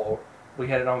 years old, we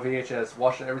had it on VHS.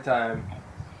 Watched it every time.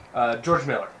 George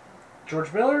Miller.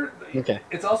 George Miller. Okay.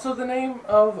 It's also the name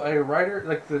of a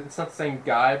writer. It's not the same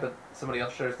guy, but somebody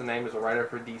else shares the name as a writer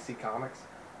for DC Comics,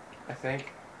 I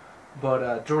think.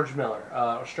 But George Miller,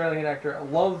 Australian actor. I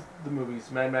love the movies.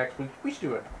 Mad Max. We should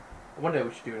do it. One day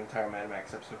we should do an entire Mad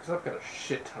Max episode because I've got a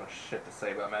shit ton of shit to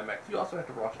say about Mad Max. You also have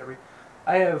to watch every.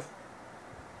 I have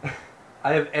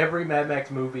every Mad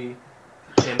Max movie.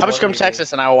 How about you come to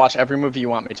Texas and I will watch every movie you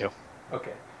want me to?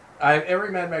 Okay. I have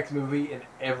every Mad Max movie in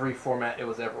every format it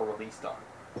was ever released on.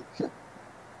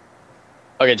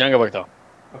 Okay, Jungle Book though.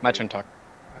 Okay. My turn to talk.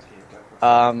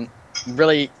 Okay,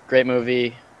 Really great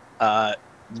movie.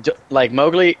 Like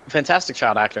Mowgli, fantastic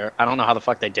child actor. I don't know how the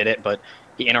fuck they did it, but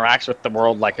he interacts with the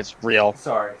world like it's real.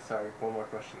 Sorry. One more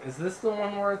question. Is this the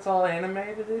one where it's all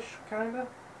animated-ish, kinda?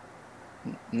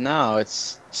 No,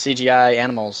 it's CGI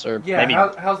animals or Yeah. maybe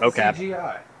How's the mocap.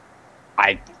 CGI?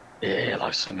 It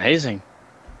looks amazing.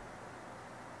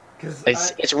 Because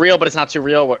It's real, but it's not too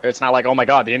real. It's not like, oh my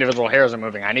god, the individual hairs are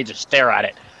moving. I need to stare at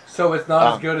it. so it's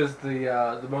not as good as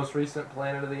the most recent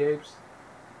Planet of the Apes,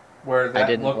 where that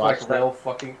didn't looked watch like that. real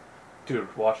fucking.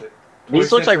 Dude, watch it.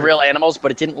 These look like 26th real animals,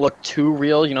 but it didn't look too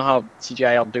real. You know how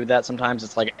CGI will do that sometimes?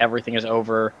 It's like everything is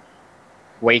over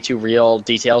way too real.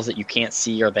 Details that you can't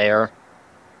see are there.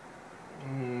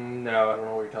 No, I don't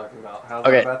know what you're talking about. How's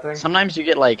Okay, that bad thing? sometimes you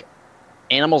get like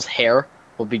animals' hair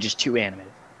will be just too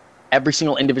animated. Every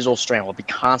single individual strand will be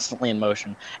constantly in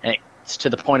motion, and it's to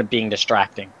the point of being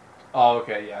distracting. Oh,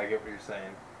 okay, yeah, I get what you're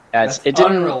saying. Yeah, That's it didn't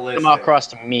come unrealistic. across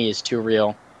to me as too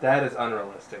real. That is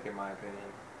unrealistic, in my opinion.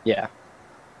 Yeah.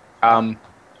 Uh,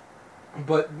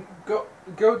 but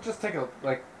go, just take a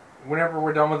like. Whenever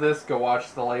we're done with this, go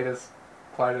watch the latest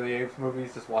Planet of the Apes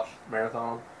movies. Just watch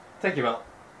marathon. Take you about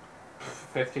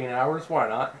 15 hours. Why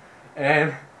not?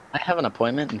 And I have an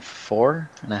appointment in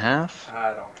 4.5.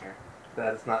 I don't care.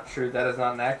 That is not true. That is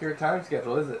not an accurate time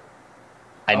schedule, is it?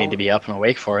 I need to be up and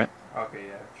awake for it. Okay,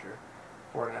 yeah, true.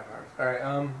 4.5 hours. All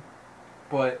right.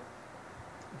 But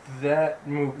that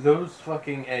move, those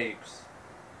fucking apes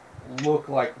look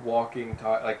like walking,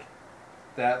 like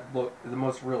that look the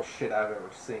most real shit I've ever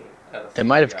seen. They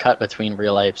might have cut between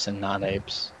real apes and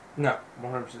non-apes. No,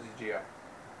 100% CGI.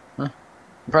 Huh.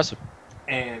 Impressive.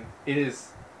 And it is,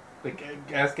 like,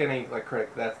 ask any like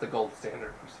critic, that's the gold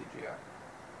standard for CGI.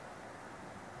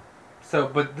 So,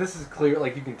 but this is clear,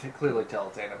 like you can clearly tell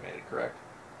it's animated, correct?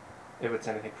 If it's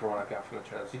anything from what I've got from the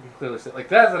trailers, you can clearly see, like,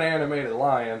 that's an animated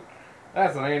lion.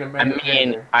 That's an animated. I mean,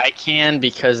 panther. I can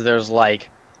because there's like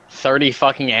 30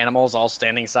 fucking animals all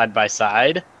standing side by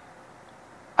side.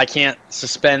 I can't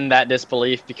suspend that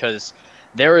disbelief because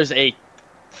there is a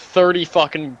 30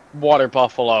 fucking water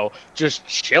buffalo just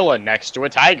chilling next to a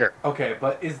tiger. Okay,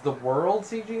 but is the world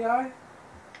CGI?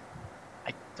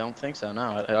 I don't think so,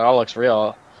 no. It all looks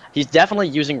real. He's definitely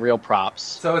using real props.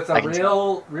 So it's a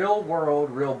real world,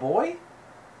 real boy?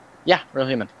 Yeah, real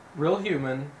human. Real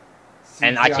human. CGI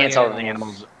And I can't tell that the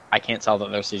animals. animals. I can't tell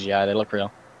that they're CGI. They look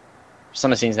real.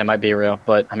 Some of the scenes they might be real,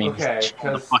 but I mean, Okay, a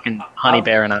 'cause fucking honey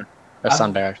bear and a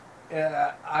sun bear.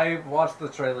 I watched the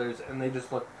trailers and they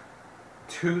just look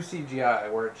too CGI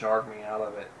where it jarred me out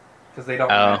of it because they don't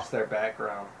match their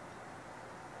background.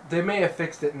 They may have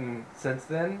fixed it since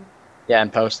then. Yeah, in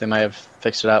post they might have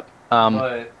fixed it up.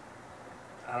 But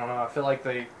I don't know. I feel like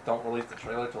they don't release the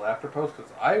trailer till after post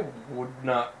because I would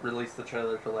not release the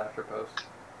trailer till after post.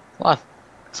 Well,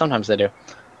 sometimes they do.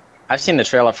 I've seen the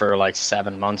trailer for like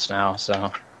 7 months now,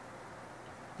 so.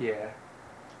 Yeah.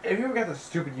 Have you ever got the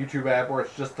stupid YouTube ad where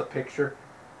it's just the picture?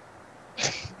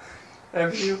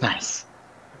 Have you? Nice.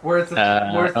 Where it's the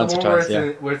one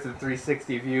where it's in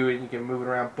 360 view and you can move it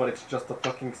around, but it's just a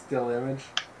fucking still image.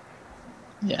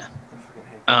 Yeah. I fucking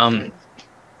hate that shit.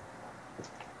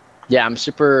 Yeah, I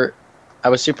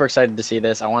was super excited to see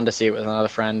this. I wanted to see it with another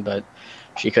friend, but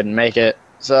she couldn't make it.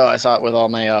 So I saw it with all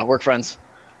my work friends.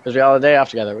 Because we all had a day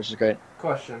off together, which is great.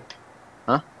 Question.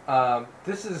 Huh?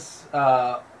 This is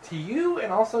to you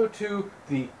and also to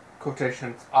the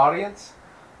quotations audience.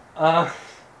 Why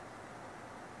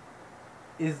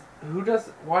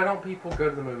don't people go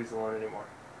to the movies alone anymore?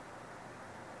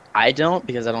 I don't,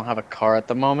 because I don't have a car at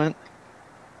the moment.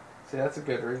 See, that's a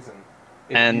good reason.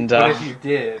 But if you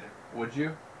did, would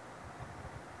you?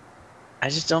 I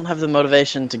just don't have the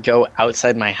motivation to go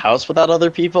outside my house without other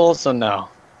people, so no.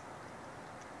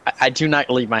 I do not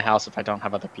leave my house if I don't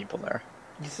have other people there.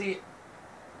 You see,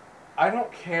 I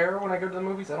don't care when I go to the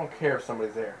movies. I don't care if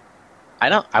somebody's there.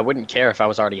 I wouldn't care if I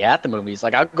was already at the movies.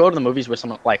 Like, I'll go to the movies with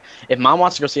someone. Like, if mom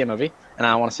wants to go see a movie and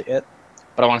I don't want to see it,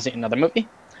 but I want to see another movie,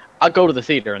 I'll go to the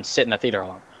theater and sit in the theater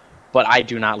alone. But I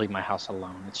do not leave my house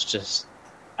alone. It's just,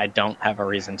 I don't have a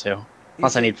reason to.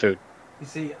 Unless I need food. You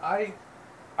see, I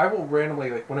will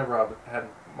randomly, like, whenever I had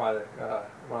my,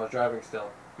 when I was driving still,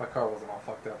 my car wasn't all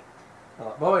fucked up.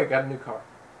 But wait, I got a new car.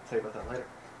 I'll tell you about that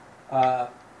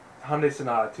later. Hyundai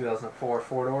Sonata 2004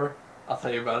 4-door. I'll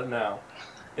tell you about it now.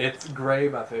 It's gray,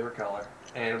 my favorite color,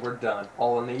 and we're done.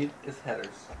 All I need is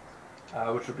headers,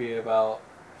 which would be about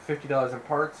 $50 in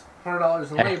parts,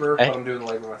 $100 in labor, but I'm doing the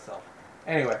labor myself.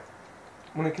 Anyway,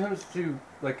 when it comes to,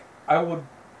 like, I would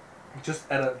just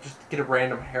get a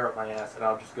random hair up my ass, and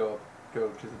I'll just go to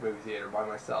the movie theater by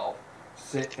myself,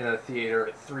 sit in a theater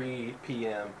at 3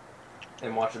 p.m.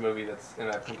 and watch a movie that's in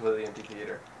a completely empty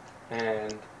theater,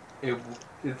 and it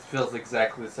feels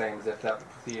exactly the same as if that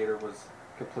theater was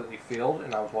completely filled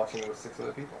and I was watching it with 6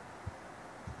 other people.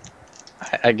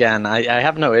 Again, I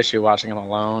have no issue watching them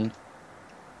alone.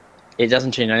 It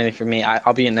doesn't change anything for me.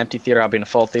 I'll be in an empty theater, I'll be in a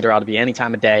full theater, I'll be any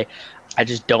time of day. I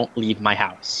just don't leave my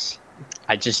house.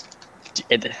 The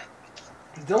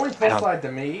only plus side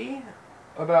to me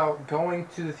about going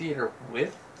to the theater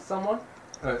with someone,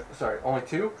 only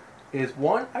 2, is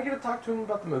 1, I get to talk to them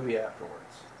about the movie afterwards.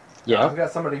 Yeah. I've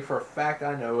got somebody for a fact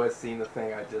I know has seen the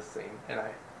thing I just seen, and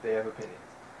they have opinions.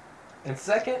 And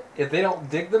second, if they don't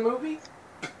dig the movie,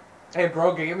 hey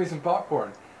bro, give me some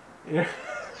popcorn. Yeah.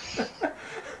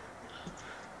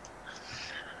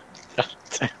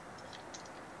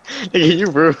 You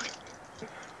rude.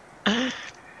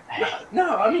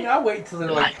 No, I mean I'll wait till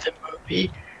they're like the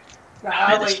movie. No,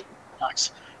 I'll wait.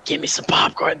 Give me some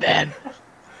popcorn then.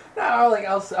 No, like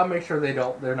I'll make sure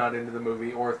they're not into the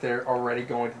movie, or if they're already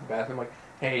going to the bathroom, like,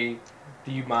 hey,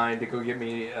 do you mind to go get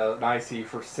me an icy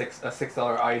for a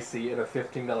 $6 icy and a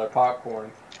 $15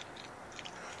 popcorn?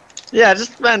 Yeah,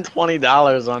 just spend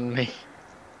 $20 on me.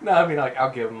 No, I mean, like,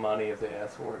 I'll give them money if they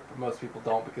ask for it, but most people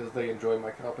don't because they enjoy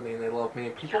my company and they love me.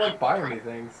 And people like buying me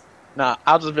things. Nah,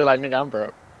 I'll just be like, nigga, I'm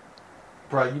broke.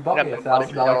 Bro, you I bought got me a no money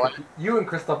for $1,000. your You and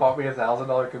Crystal bought me a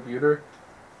 $1,000 computer.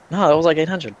 No, that was like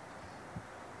 800.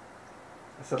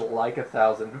 I said like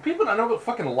 1,000. Do people not know what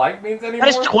fucking like means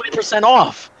anymore? That is 20%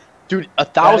 off, dude. That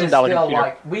is $1,000 still computer.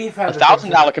 like we've had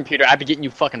 $1,000 computer. I'd be getting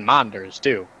you fucking monitors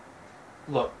too.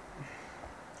 Look,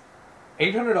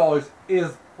 $800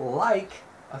 is like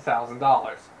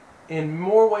 $1,000 in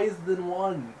more ways than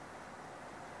one.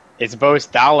 It's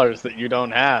both dollars that you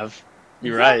don't have.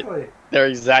 You're Exactly. right. They're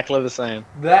exactly the same.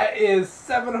 That is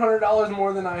 $700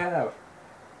 more than I have.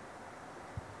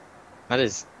 That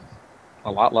is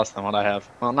a lot less than what I have.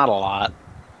 Well, not a lot.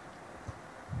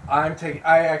 I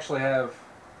actually have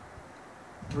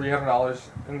 $300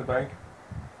 in the bank,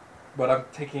 but I'm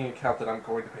taking into account that I'm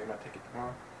going to pay my ticket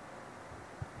tomorrow.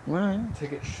 Well,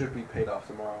 Ticket should be paid off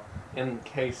tomorrow,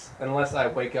 unless I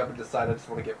wake up and decide I just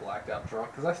want to get blacked out drunk,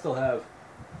 because I still have.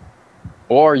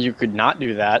 or you could not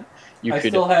do that. You I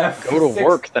could still have go to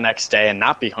work the next day and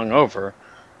not be hungover.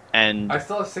 And I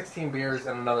still have 16 beers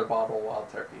and another bottle of Wild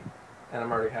Turkey, and I'm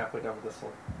already halfway done with this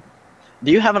one.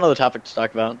 do you have another topic to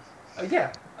talk about?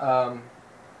 Yeah.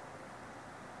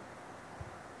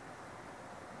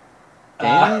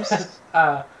 Games?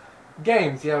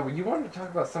 Games. Yeah, well, you wanted to talk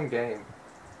about some game.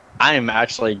 I am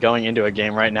actually going into a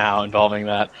game right now involving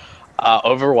that.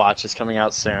 Overwatch is coming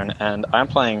out soon, and I'm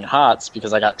playing HOTS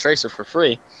because I got Tracer for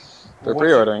free for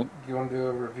pre-ordering. Do you want to do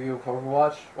a review of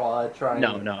Overwatch while I try?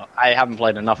 No, I haven't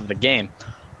played enough of the game.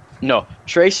 No,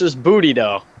 Tracer's booty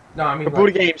though. No, I mean Her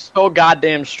booty game's so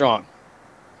goddamn strong.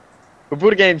 Her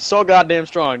booty game's so goddamn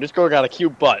strong. This girl got a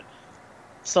cute butt.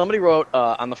 Somebody wrote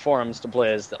on the forums to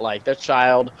Blizz that like their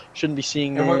child shouldn't be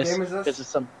seeing And this. what game is this? This is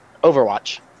some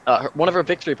Overwatch. One of her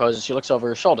victory poses, she looks over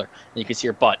her shoulder, and you can see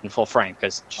her butt in full frame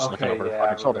because she's looking Okay, over her yeah, I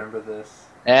fucking shoulder. remember this.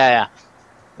 Yeah.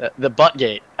 The butt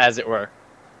gate, as it were.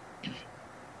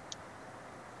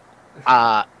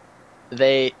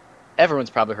 Everyone's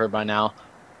probably heard by now,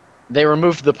 they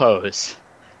removed the pose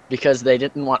because they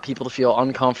didn't want people to feel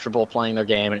uncomfortable playing their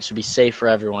game, and it should be safe for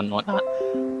everyone and whatnot.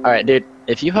 Alright, dude,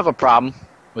 if you have a problem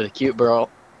with a cute girl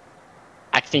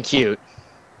acting cute,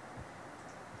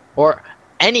 or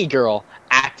any girl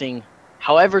acting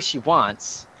however she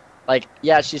wants, like,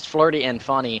 yeah, she's flirty and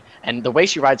funny, and the way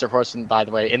she rides her horse, and by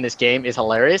the way, in this game is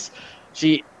hilarious.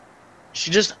 She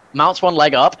just mounts one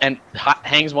leg up and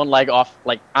hangs one leg off,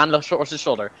 like, on the horse's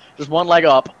shoulder. Just one leg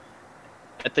up,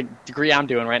 at the degree I'm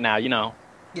doing right now, you know.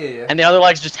 Yeah. And the other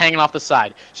leg's just hanging off the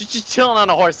side. She's just chilling on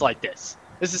a horse like this.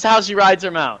 This is how she rides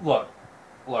her mount. Look,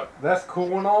 that's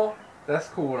cool and all.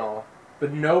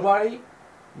 But nobody,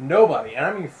 and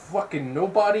I mean fucking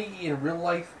nobody in real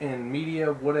life and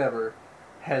media, whatever,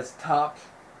 has topped,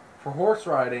 for horse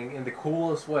riding in the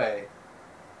coolest way,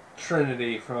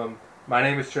 Trinity from My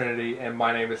Name is Trinity and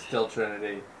My Name is Still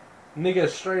Trinity. Nigga,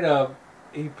 straight up,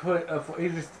 he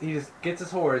just gets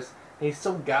his horse, and he's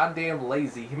so goddamn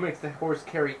lazy, he makes the horse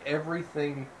carry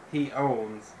everything he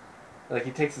owns. Like,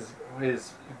 he takes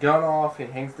his gun off, he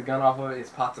hangs the gun off of it, his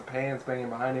pots and pans banging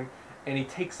behind him, and he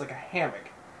takes, like, a hammock,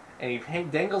 and he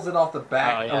dangles it off the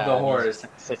back of the horse,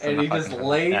 and he just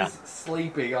lays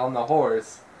sleeping on the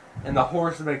horse, and the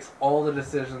horse makes all the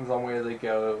decisions on where they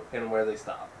go and where they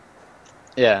stop.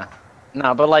 Yeah.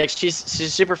 No, but, like, she's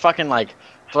super fucking, like,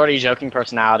 flirty, joking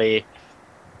personality,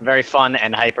 very fun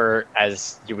and hyper,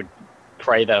 as you would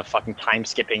pray the fucking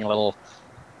time-skipping little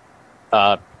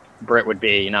Brit would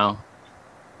be, you know?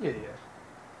 Yeah.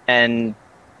 And,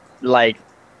 like,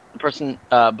 the person,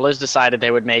 Blizz decided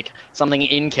they would make something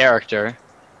in character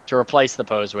to replace the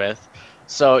pose with.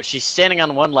 So she's standing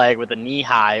on one leg with a knee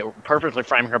high, perfectly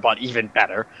framing her butt even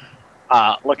better,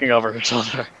 looking over her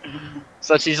shoulder.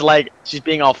 So she's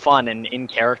being all fun and in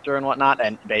character and whatnot,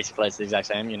 and basically it's the exact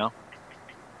same, you know?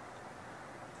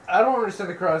 I don't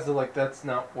understand the cries of, like, that's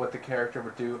not what the character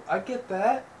would do. I get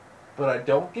that, but I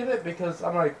don't get it because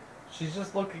I'm like, she's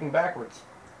just looking backwards.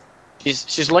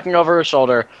 She's looking over her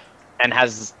shoulder and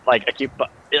has, like, a cute butt.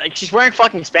 Like, she's wearing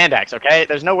fucking spandex, okay?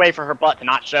 There's no way for her butt to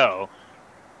not show.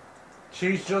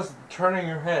 She's just turning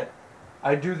her head.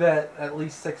 I do that at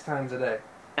least 6 times a day.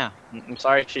 Yeah, I'm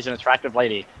sorry, she's an attractive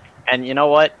lady. And you know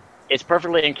what? It's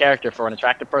perfectly in character for an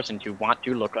attractive person to want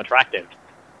to look attractive.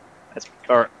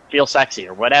 Or feel sexy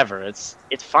or whatever. It's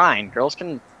fine. Girls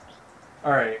can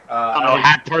All right. I don't know,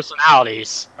 had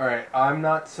personalities. All right. I'm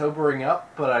not sobering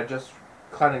up, but I just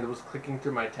kind of was clicking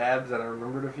through my tabs and I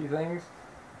remembered a few things.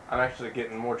 I'm actually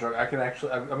getting more drunk. I can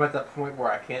actually. I'm at that point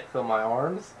where I can't feel my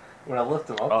arms. When I lift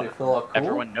them up, Well, they feel all cool.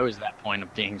 everyone knows that point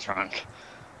of being drunk.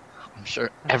 I'm sure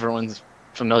everyone's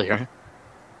familiar.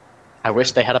 I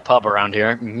wish they had a pub around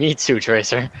here. Me too,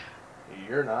 Tracer.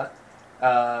 You're not.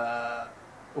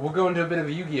 We'll go into a bit of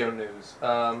Yu-Gi-Oh news,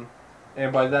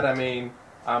 and by that I mean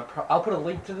I'll put a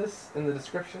link to this in the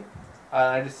description.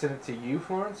 I just sent it to you,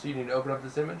 Florence. So you need to open up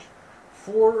this image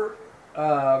for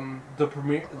the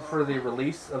premiere for the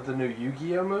release of the new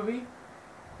Yu-Gi-Oh movie.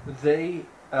 They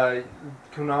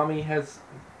Konami has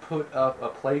put up a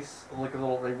place like a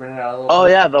little. They rented out a little. Oh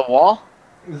yeah, the wall.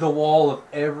 The wall of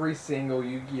every single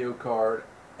Yu-Gi-Oh card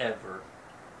ever.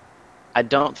 I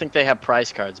don't think they have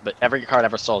price cards, but every card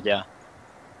ever sold, yeah.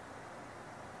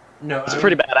 No, It's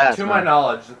pretty badass. To my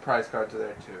knowledge, the prize cards are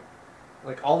there too.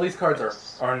 Like all these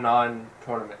cards are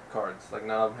non-tournament cards. Like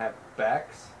none of them have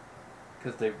backs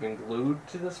because they've been glued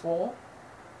to this wall.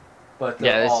 But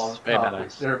they're all very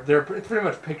copies. badass. They're it's pretty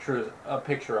much a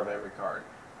picture of every card,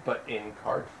 but in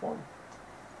card form.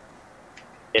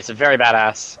 It's very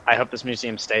badass. I hope this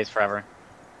museum stays forever.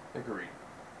 Agreed.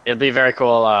 It'll be very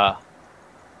cool.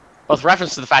 Both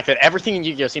reference to the fact that everything in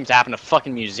Yu-Gi-Oh seems to happen in a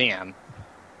fucking museum.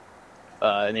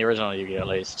 In the original Yu-Gi-Oh at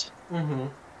least. Mm-hmm.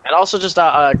 And also just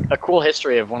a cool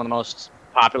history of one of the most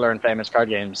popular and famous card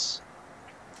games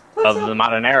of the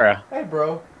modern era. Hey,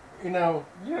 bro. You know,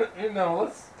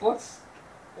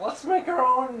 let's make our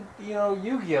own,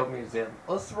 Yu-Gi-Oh museum.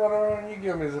 Let's run our own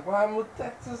Yu-Gi-Oh museum. Well, I'm with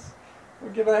Texas. We're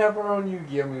gonna have our own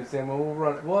Yu-Gi-Oh museum,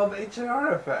 and we'll have ancient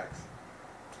artifacts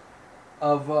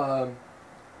of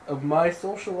my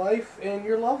social life and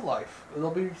your love life.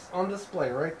 They'll be on display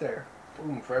right there.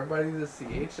 Boom, for everybody to see.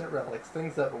 Ancient relics,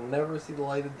 things that will never see the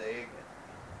light of day again.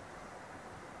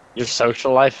 Your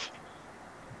social life?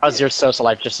 How's your social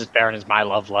life just as barren as my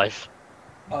love life?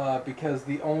 Because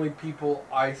the only people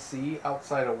I see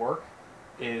outside of work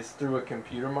is through a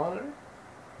computer monitor.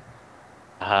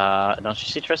 Don't you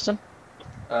see Tristan?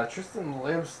 Tristan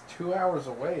lives 2 hours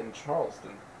away in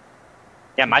Charleston.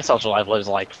 Yeah, my social life lives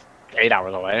like 8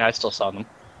 hours away. I still saw them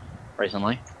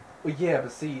recently. Well, yeah,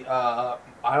 but see, I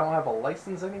don't have a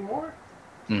license anymore.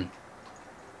 Hmm.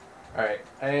 Alright,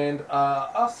 and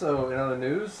also in other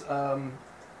news,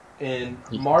 in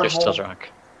Marvel... You're still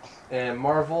drunk. And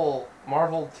Marvel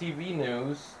TV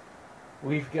news,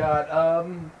 we've got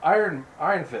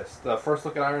Iron Fist. The first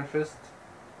look at Iron Fist.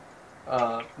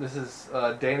 This is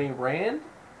Danny Rand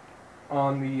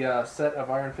on the set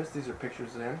of Iron Fist. These are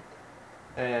pictures of him,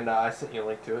 and I sent you a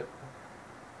link to it.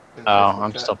 Oh,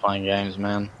 I'm still playing games,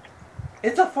 man.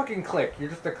 It's a fucking click. You're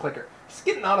just a clicker. Just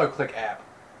get an auto-click app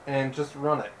and just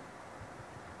run it.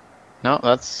 No,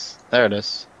 there it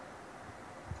is.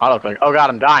 Auto-click. Oh god,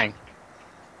 I'm dying.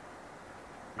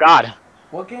 God.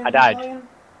 What game? I died.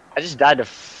 I just died to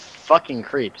fucking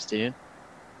creeps, dude.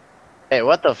 Hey,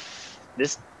 what the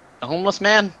this homeless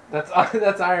man? That's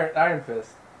Iron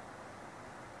Fist.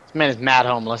 This man is mad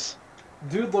homeless.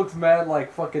 Dude looks mad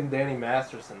like fucking Danny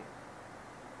Masterson.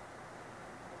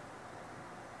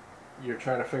 You're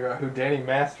trying to figure out who Danny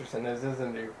Masterson is,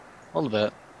 isn't you? A little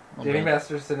bit. Danny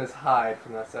Masterson is Hyde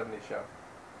from that '70s show.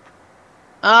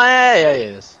 Oh, yeah, he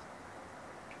is.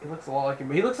 He looks a lot like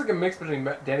him. He looks like a mix between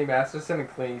Danny Masterson and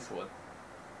Clint Eastwood.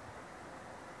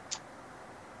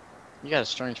 You got a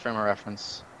strange frame of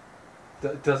reference.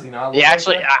 Does he not look Yeah, like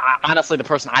actually, that? honestly, the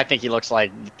person I think he looks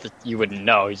like, you wouldn't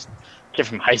know. He's a kid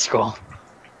from high school.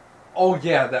 Oh,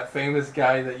 yeah, that famous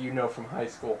guy that you know from high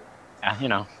school. Yeah, you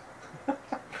know.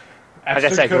 Ashton Like I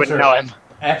said, Kutcher. you wouldn't know him.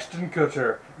 Ashton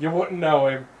Kutcher. You wouldn't know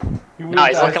him. No,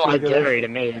 he's looking like Gary to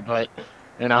me, but,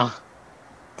 you know.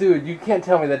 Dude, you can't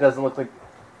tell me that doesn't look like...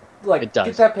 Like, It does.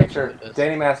 get that picture.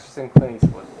 Danny Masterson, Clint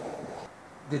Eastwood.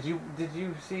 Did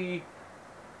you see...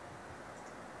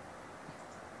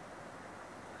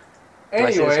 Do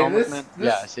I see Anyway, homeless this... man?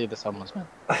 Yeah, I see this homeless man.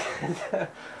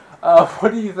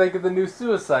 What do you think of the new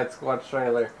Suicide Squad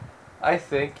trailer? I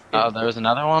think... Oh, there was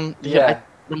another one? Yeah.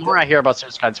 The more I hear about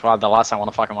Suicide Squad, the less I want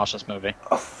to fucking watch this movie.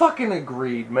 Fucking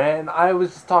agreed, man. I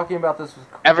was just talking about this with...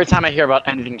 Every time I hear about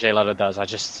anything Jay Leno does, I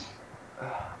just...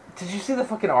 Did you see the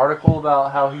fucking article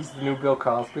about how he's the new Bill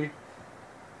Cosby?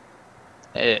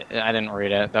 I didn't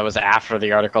read it. That was after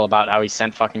the article about how he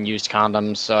sent fucking used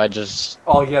condoms, so I just...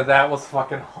 Oh yeah, that was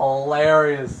fucking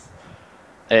hilarious.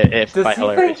 If Does by he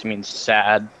hilarious think- means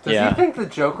sad. Does Yeah. he think the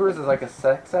Joker is like a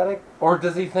sex addict? Or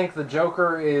does he think the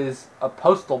Joker is a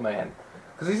postal man?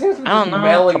 Because he seems to be I just don't know.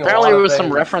 mailing Apparently a it lot was of some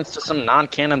things. reference to some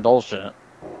non-canon bullshit.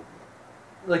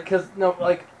 Like,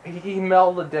 he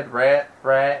mailed a dead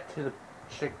rat to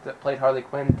chick that played Harley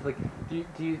Quinn. Like,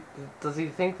 does he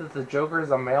think that the Joker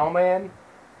is a mailman?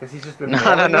 Because he's just been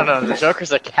No. The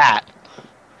Joker's a cat.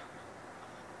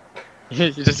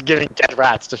 He's just giving dead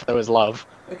rats to show his love.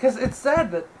 Because it's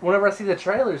sad that whenever I see the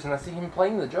trailers and I see him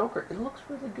playing the Joker, it looks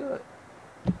really good.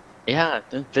 Yeah,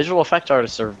 the visual effect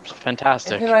artists are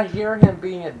fantastic. And then I hear him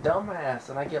being a dumbass,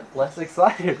 and I get less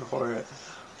excited for it.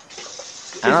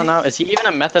 I don't know. Is he even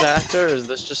a method actor, or is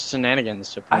this just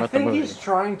shenanigans to promote the movie? I think he's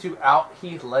trying to out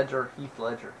Heath Ledger.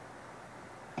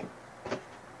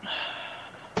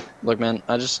 Look, man,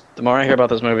 the more I hear about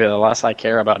this movie, the less I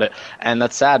care about it, and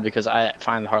that's sad because I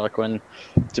find Harley Quinn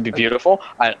to be beautiful.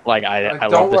 I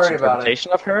love this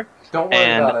interpretation of her. Don't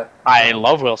worry about it. I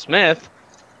love Will Smith,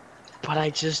 but I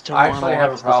just don't want to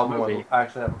watch this movie. I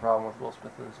actually have a problem with Will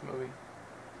Smith in this movie.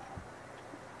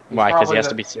 Why? Because he has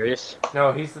to be serious?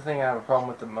 No, he's the thing I have a problem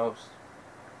with the most.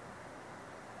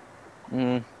 I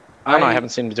don't know. I haven't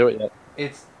seen him do it yet.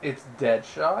 It's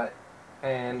Deadshot,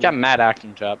 and he got mad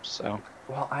acting jobs, so.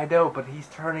 Well, I know, but he's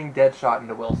turning Deadshot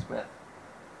into Will Smith.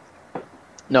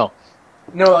 No,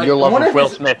 like, your love of Will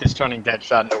Smith is turning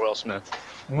Deadshot into Will Smith.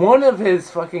 One of his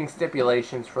fucking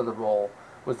stipulations for the role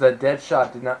was that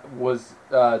Deadshot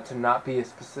to not be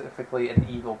specifically an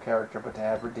evil character, but to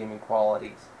have redeeming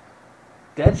qualities.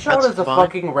 Deadshot is a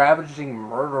fucking ravaging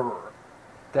murderer.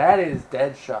 That is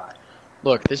Deadshot.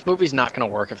 Look, this movie's not going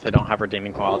to work if they don't have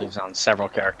redeeming qualities on several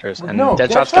characters, and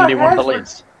Deadshot's going to be one of the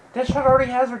leads. Deadshot already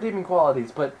has redeeming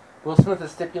qualities, but Will Smith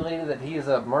has stipulated that he is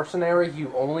a mercenary who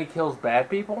only kills bad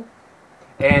people.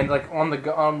 And like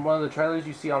on one of the trailers,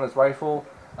 you see on his rifle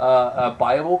a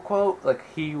Bible quote, like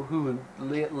he who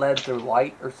led the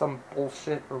light or some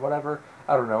bullshit or whatever.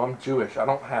 I don't know. I'm Jewish. I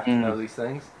don't have to know these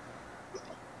things.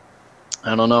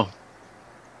 I don't know.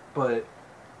 But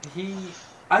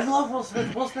I love Will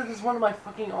Smith. Will Smith is one of my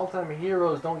fucking all-time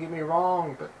heroes. Don't get me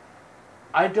wrong, but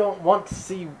I don't want to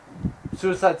see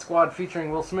Suicide Squad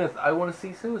featuring Will Smith. I want to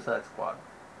see Suicide Squad.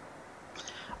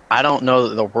 I don't know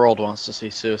that the world wants to see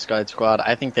Suicide Squad.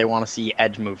 I think they want to see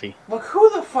Edge movie. Look, who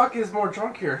the fuck is more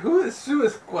drunk here? Who is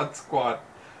Suicide Squad?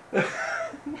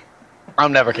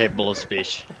 I'm never capable of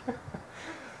speech.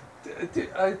 Dude,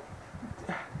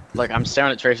 Like, I'm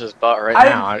staring at Tracer's butt right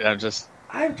now. I'm just...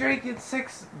 I'm drinking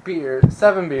 7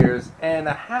 beers, and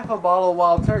a half a bottle of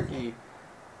Wild Turkey.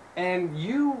 And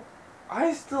you...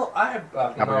 misstepped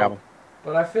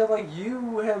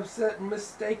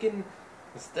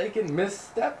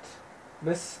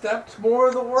more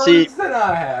of the words than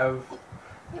I have.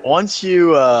 Once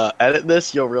you edit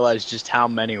this, you'll realize just how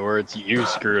many words you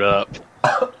screwed up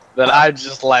that I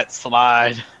just let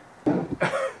slide.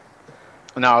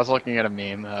 No, I was looking at a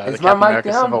meme. The Captain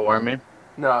America Civil War meme.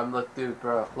 No, dude,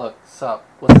 bro. Look, sup.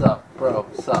 What's up, bro?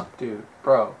 Sup, dude,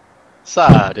 bro.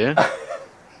 Sup, dude.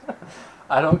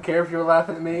 I don't care if you're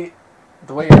laughing at me.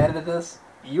 The way you edited this,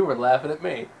 you were laughing at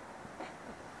me.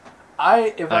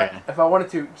 If I wanted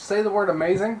to say the word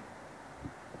amazing.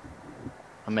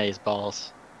 Amaze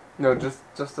balls. No, just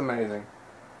amazing.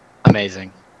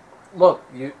 Amazing. Look,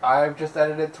 I've just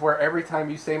edited it to where every time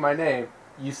you say my name,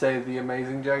 you say the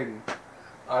amazing Jaden.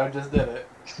 I just did it.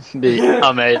 The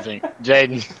amazing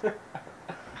Jaden.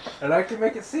 And I can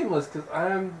make it seamless because I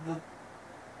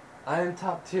am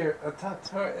top tier.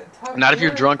 Not if you're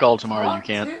drunk all tomorrow, you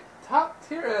can't. Top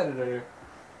tier editor.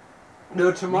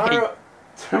 No, tomorrow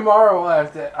I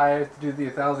have to do the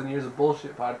 1,000 Years of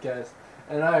Bullshit podcast,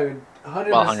 and I would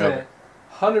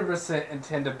 100%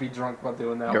 intend to be drunk while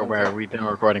doing that. You're aware we've been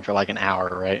recording for like an hour,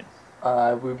 right?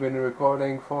 We've been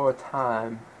recording for a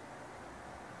time.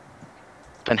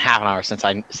 It's been half an hour since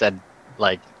I said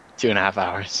like 2.5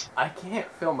 hours. I can't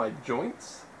feel my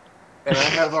joints, and I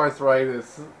have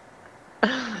arthritis.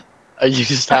 Are you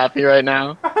just happy right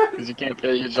now because you can't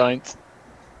feel your joints?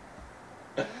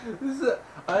 This is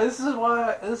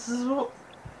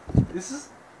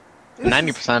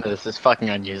 90% of this is fucking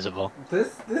unusable.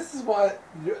 This is why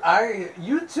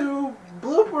YouTube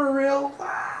blooper reel.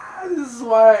 This is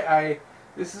why I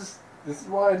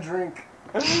drink.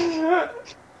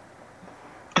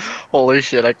 Holy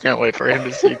shit! I can't wait for him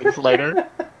to see this later.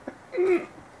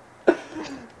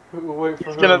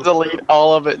 He's gonna delete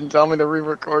all of it and tell me to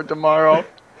re-record tomorrow.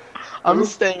 I'm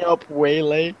staying up way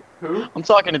late. Who? I'm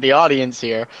talking to the audience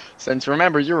here, since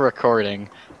remember you're recording.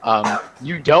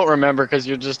 You don't remember because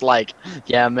you're just like,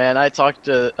 yeah, man. I talked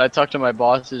to my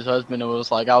boss's husband and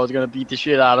was like, I was gonna beat the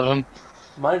shit out of him.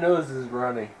 My nose is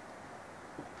runny.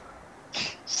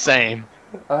 Same.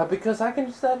 Because I can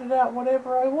just edit out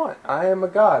whatever I want. I am a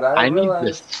god. I need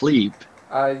to sleep.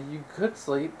 You could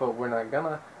sleep, but we're not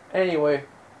gonna. Anyway,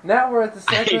 Now we're at the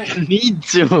I segment. need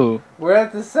to. We're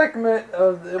at the segment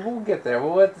of. We'll get there.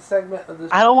 We're at the segment of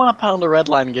this. I don't want to pound a red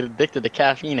line and get addicted to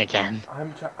caffeine again.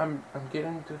 I'm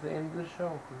getting to the end of the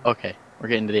show. Okay, we're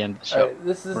getting to the end of the show. Alright,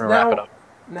 this is We're gonna wrap it now. up.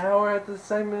 Now we're at the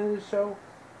segment of the show.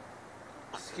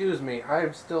 Excuse me, I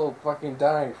am still fucking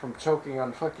dying from choking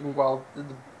on fucking wild.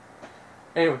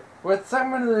 Anyway, we're at the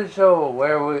segment of the show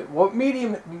where what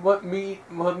mediums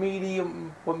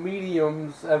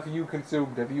have you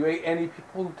consumed? Have you ate any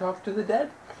people who talk to the dead?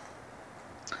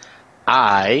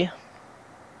 I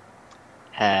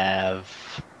have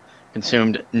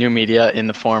consumed new media in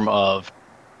the form of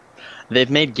they've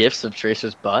made gifs of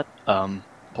Tracer's butt.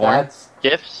 Porn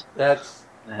gifs. That's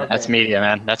That's media,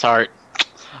 man. That's art.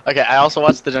 Okay, I also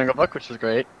watched The Jungle Book, which was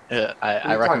great.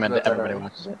 I recommend that everybody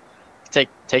watches it. Take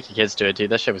your kids to it, dude.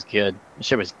 That shit was good. That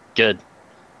shit was good.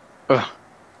 Ugh.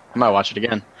 I might watch it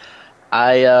again.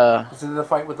 Is it the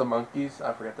fight with the monkeys?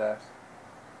 I forget to ask.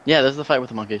 Yeah, this is the fight with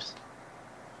the monkeys.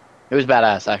 It was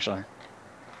badass, actually.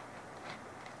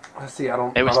 I see. I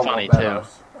don't. It was I don't funny, want too.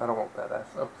 badass. I don't want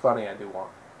badass. Funny, I do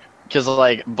want. Because,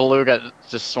 like, Baloo got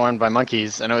just swarmed by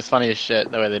monkeys, and it was funny as shit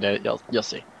the way they did it. You'll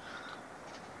see.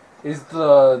 Is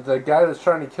the guy that's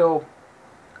trying to kill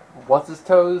what's his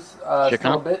toes Shere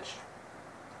still a Khan? bitch?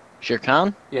 Shere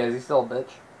Khan? Yeah, is he still a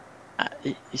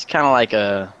bitch? He's kind of like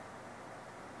a...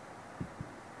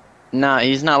 No,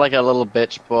 he's not like a little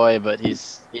bitch boy, but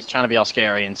he's trying to be all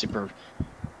scary and super...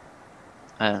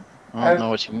 I don't know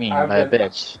what you mean by a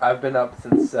bitch. I've been up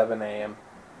since 7 a.m.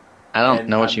 I don't and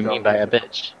know what I'm you mean drunk. by a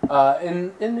bitch.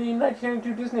 In the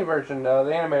 1992 Disney version,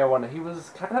 the anime one, he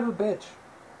was kind of a bitch.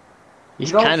 He's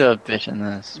You don't- kind of a bitch in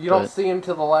this. You don't but- see him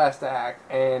till the last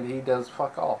act, and he does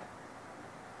fuck all.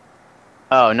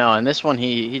 Oh, no, in this one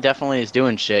he definitely is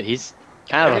doing shit. He's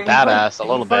kind of I a mean, he badass a he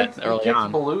little fights- bit early he kicks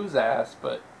on. Baloo's ass,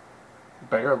 but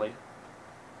barely.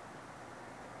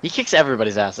 He kicks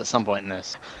everybody's ass at some point in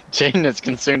this. Jaden has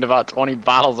consumed about 20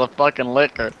 bottles of fucking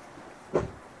liquor.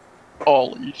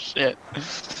 Holy shit.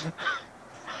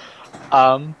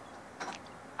 I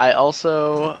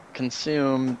also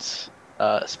consumed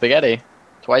spaghetti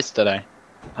twice today.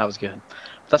 That was good.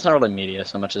 But that's not really media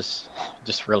so much as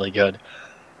just really good.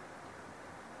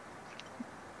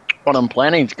 What I'm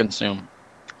planning to consume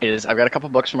is I've got a couple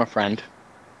books from a friend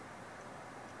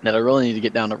that I really need to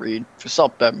get down to read for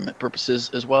self-betterment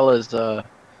purposes, as well as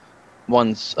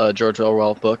one's George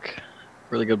Orwell book,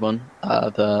 really good one,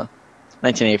 the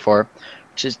 1984,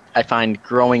 which is I find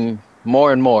growing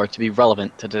more and more to be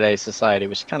relevant to today's society,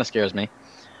 which kind of scares me.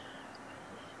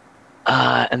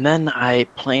 And then I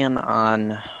plan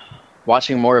on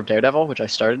watching more of Daredevil, which I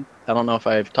started. I don't know if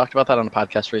I've talked about that on a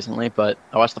podcast recently, but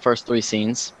I watched the first 3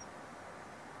 scenes.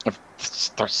 I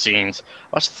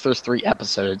watched the first 3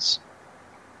 episodes.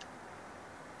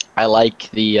 I like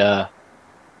the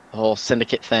whole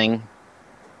syndicate thing.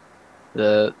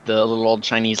 The little old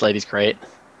Chinese lady's great.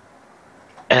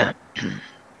 Or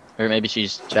maybe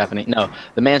she's Japanese. No,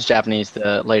 the man's Japanese,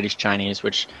 the lady's Chinese,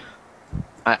 which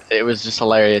it was just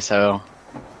hilarious how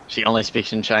she only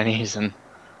speaks in Chinese, and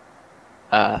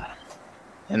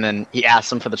then he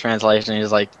asked him for the translation.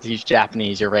 He's like, "He's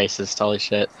Japanese. You're racist." Holy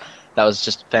shit, that was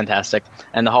just fantastic.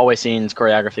 And the hallway scenes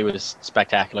choreography was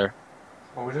spectacular.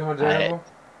 What we doing with Daredevil?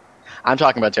 I'm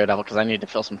talking about Daredevil because I need to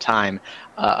fill some time.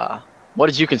 What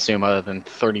did you consume other than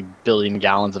 30 billion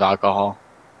gallons of alcohol?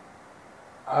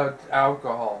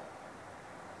 Alcohol.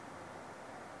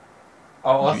 Oh,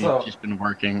 also, You've just been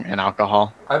working in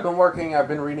alcohol. I've been working. I've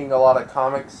been reading a lot of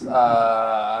comics.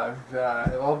 I'm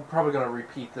probably gonna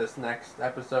repeat this next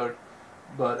episode,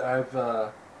 but I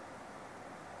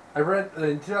read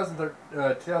in 2008,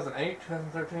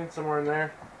 2013, somewhere in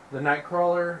there, the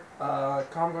Nightcrawler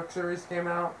comic book series came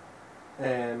out,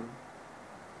 and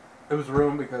it was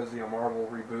ruined because Marvel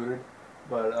rebooted,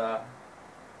 but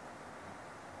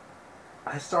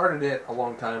I started it a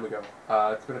long time ago.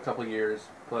 It's been a couple years,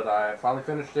 but I finally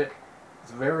finished it.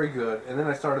 It's very good. And then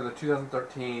I started the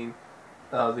 2013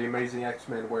 The Amazing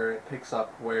X-Men, where it picks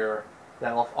up where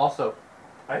that also,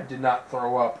 I did not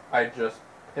throw up. I just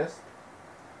pissed.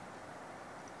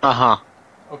 Uh-huh.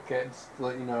 Okay, just to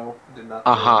let you know, did not.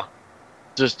 Uh-huh.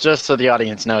 Just so the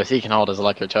audience knows, he can hold his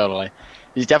liquor totally.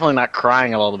 He's definitely not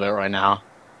crying a little bit right now.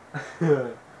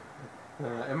 Does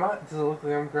it look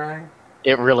like I'm crying?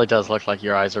 It really does look like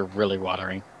your eyes are really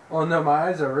watering. Well, no, my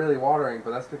eyes are really watering, but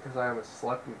that's because I haven't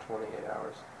slept in 28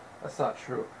 hours. That's not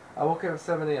true. I woke up at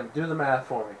 7 a.m. Do the math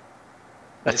for me.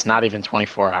 That's not even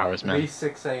 24 hours, man. Be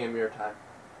 6 a.m. your time.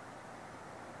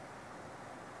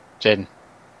 Jaden,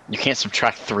 you can't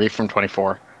subtract 3 from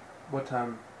 24. What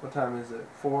time is it?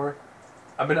 4?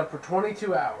 I've been up for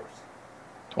 22 hours.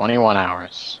 21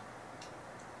 hours.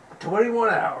 21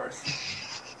 hours.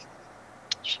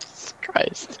 Jesus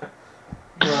Christ.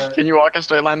 But Can you walk a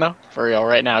straight line though? For real,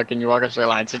 right now, can you walk a straight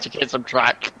line since you can't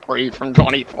subtract 3 from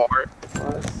 24?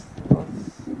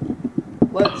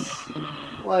 let's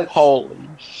Holy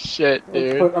shit,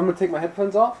 dude. I'm gonna take my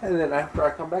headphones off, and then after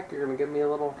I come back, you're gonna give me a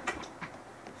little.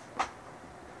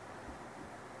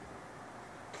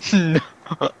 No.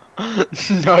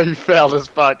 No, you failed as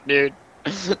fuck, dude.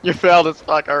 You failed as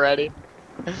fuck already.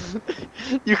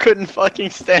 You couldn't fucking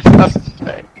stand up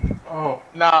straight. Oh.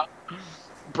 Nah.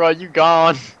 Bro, you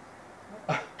gone.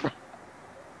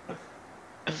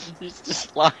 He's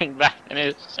just lying back in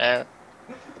his chair.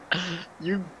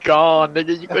 You gone,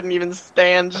 nigga. You couldn't even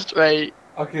stand straight.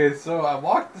 Okay, so I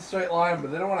walked the straight line,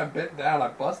 but then when I bent down, I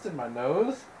busted my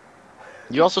nose.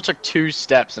 You also took 2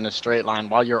 steps in a straight line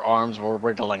while your arms were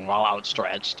wiggling while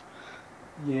outstretched.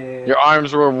 Yeah. Your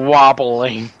arms were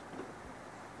wobbling.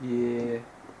 Yeah.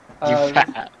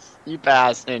 You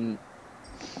pass in,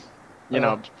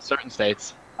 certain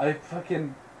states. I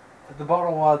fucking, at the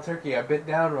bottle of wild turkey, I bent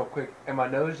down real quick, and my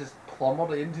nose just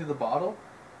plummeled into the bottle.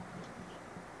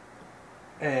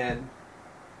 And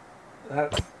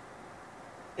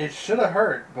it should have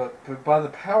hurt, but by the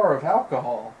power of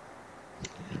alcohol,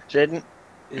 Jaden,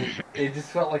 it just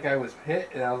felt like I was hit,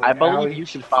 and I was like, I believe "Owie." you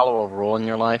should follow a rule in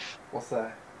your life. What's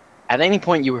that? At any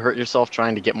point you hurt yourself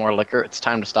trying to get more liquor, it's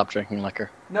time to stop drinking liquor.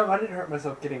 No, I didn't hurt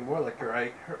myself getting more liquor. I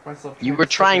hurt myself. You were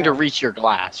trying to sit down. reach your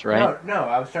glass, right? No,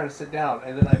 I was trying to sit down,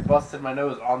 and then I busted my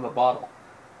nose on the bottle.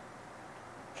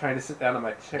 Trying to sit down in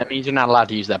my chair. That means you're not allowed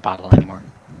to use that bottle anymore.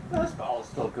 No, this bottle is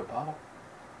still a good bottle.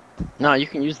 No, you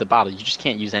can use the bottle. You just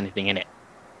can't use anything in it.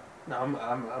 No,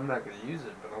 I'm not gonna use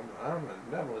it, but I'm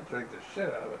gonna drink the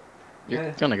shit out of it.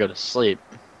 You're gonna go to sleep.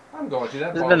 I'm going to.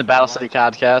 That This has been the Battle City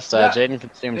Podcast. Jaden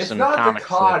consumed it's some not comics.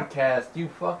 the Codcast.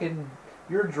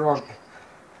 You're drunk.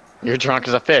 You're drunk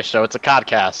as a fish, so it's a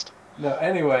Codcast. No,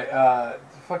 anyway,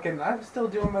 I'm still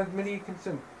doing my mini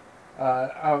consume.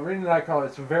 Reading Nightcrawler,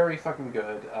 it's very fucking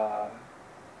good.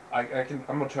 I'm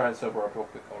gonna try and sober up real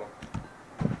quick. Hold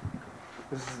on.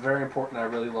 This is very important. I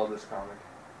really love this comic.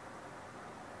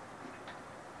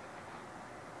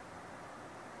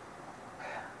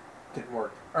 Didn't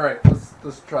work. All right,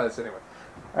 let's try this anyway.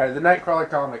 All right, the Nightcrawler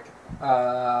comic,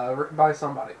 written by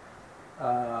somebody.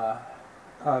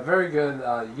 Very good.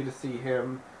 You get to see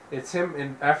him. It's him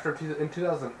in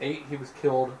 2008. He was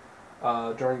killed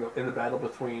in the battle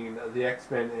between the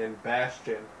X-Men and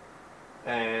Bastion,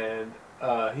 and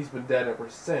he's been dead ever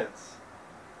since.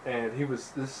 And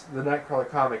the Nightcrawler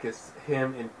comic is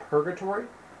him in purgatory.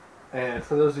 And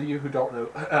for those of you who don't know,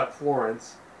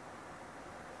 Florence,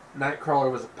 Nightcrawler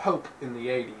was a pope in the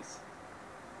 80s.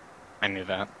 I knew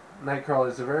that. Nightcrawler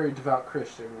is a very devout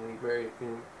Christian,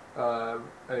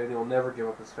 and he'll never give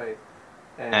up his faith.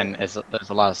 And there's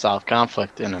a lot of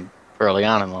self-conflict in him early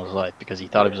on in his life because he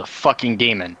thought he was a fucking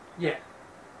demon. Yeah.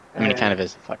 I mean, he kind of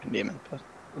is a fucking demon. But.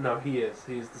 No, he is.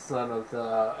 He's the son of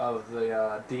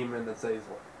the demon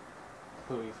Azazel,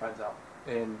 who he finds out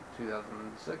in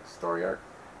 2006 story arc.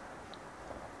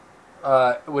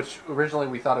 Which originally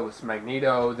we thought it was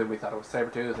Magneto, then we thought it was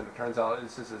Sabretooth, and it turns out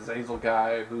it's this Azazel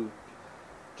guy who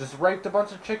just raped a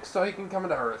bunch of chicks so he can come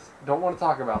into Earth. Don't want to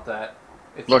talk about that.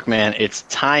 Look, man, it's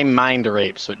time mind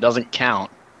rape, so it doesn't count.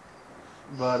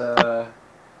 But,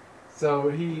 so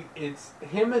it's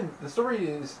him, and the story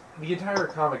is, the entire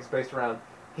comic's based around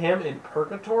him in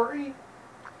purgatory,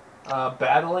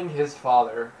 battling his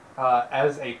father,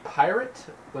 as a pirate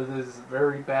with his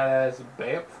very badass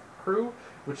Bamf crew,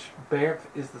 which Bamf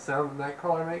is the sound that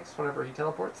Nightcrawler makes whenever he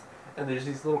teleports. And there's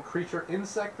these little creature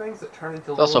insect things that turn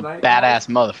into little also Nightcrawlers. badass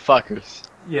motherfuckers.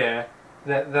 Yeah,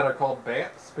 that are called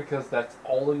Bamfs because that's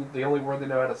the only word they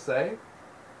know how to say.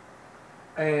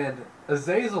 And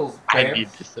Azazel's Bamfs... I need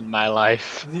this in my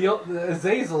life. The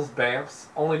Azazel's Bamfs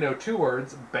only know 2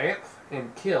 words, Bamf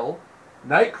and kill.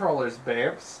 Nightcrawler's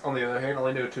Bamfs, on the other hand,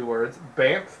 only know 2 words,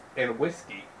 Bamf and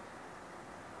whiskey.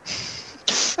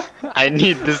 I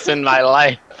need this in my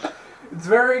life. It's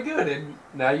very good, and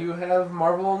now you have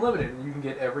Marvel Unlimited, and you can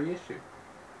get every issue.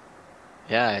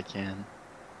 Yeah, I can.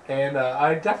 And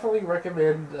I definitely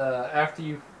recommend, after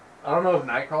you... I don't know if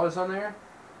Nightcrawler's on there,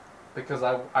 because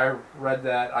I read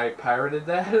that, I pirated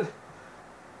that.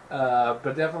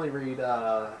 But definitely read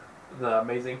the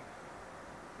Amazing...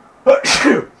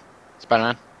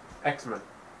 Spider-Man? X-Men.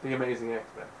 The Amazing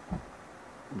X-Men.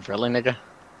 Really, nigga?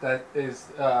 That is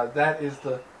the... That is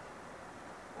the...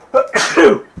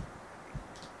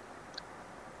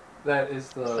 Is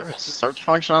there a search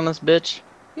function on this bitch?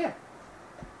 Yeah.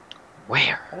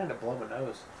 Where? I need to blow my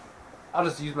nose. I'll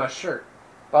just use my shirt.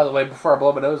 By the way, before I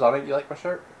blow my nose on it, you like my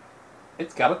shirt?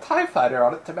 It's got a TIE Fighter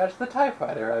on it to match the TIE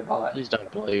Fighter I bought. Please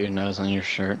don't blow your nose on your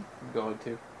shirt. I'm going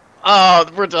to. Oh,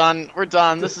 we're done. We're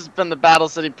done. This has been the Battle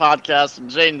City podcast,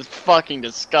 and Jaden's fucking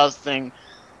disgusting.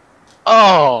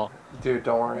 Oh, Dude,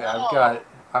 don't worry. no.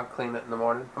 I'll clean it in the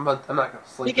morning. I'm not gonna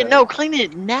sleep Nigga, in no, it. clean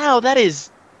it now. That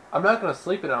is. I'm not gonna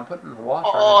sleep in it. I'm putting it in the washer.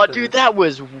 Oh, after dude, this. that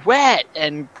was wet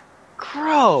and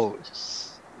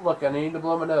gross. Look, I need to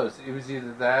blow my nose. It was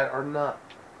either that or not.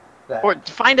 That. Or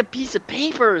find a piece of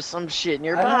paper or some shit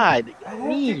nearby. I that have you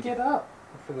to need. get up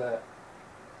for that.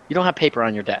 You don't have paper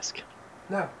on your desk.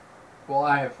 No. Well,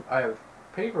 I have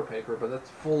paper, but that's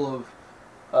full of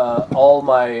all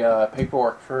my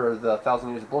paperwork for the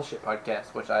 1,000 Years of Bullshit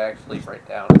podcast, which I actually write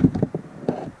down.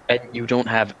 And you don't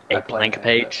have I a plan blank to have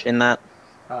page in that?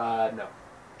 No.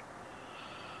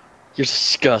 You're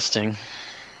disgusting.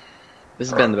 This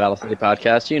has been the Battle City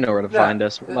podcast. You know where to find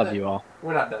us. We love you all.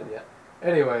 We're not done yet.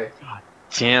 Anyway. God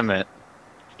damn it.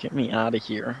 Get me out of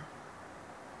here.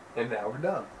 And now we're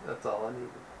done. That's all I needed.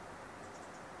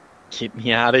 Get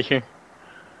me out of here.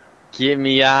 Get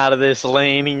me out of this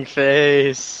laning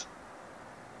face.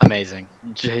 Amazing.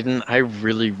 Jaden, I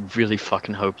really, really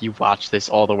fucking hope you watch this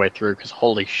all the way through, because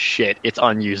holy shit, it's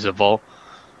unusable.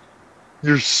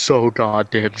 You're so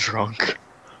goddamn drunk.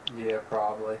 Yeah,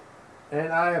 probably.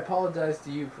 And I apologize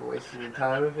to you for wasting your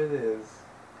time if it is.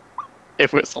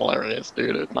 It was hilarious,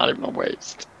 dude. It's not even a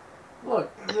waste.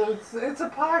 Look, it's a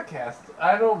podcast.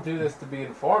 I don't do this to be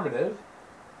informative.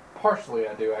 Partially,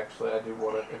 I do, actually. I do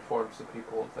want to inform some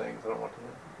people of things. I don't want to...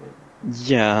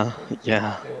 Yeah.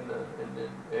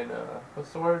 In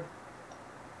what's the word?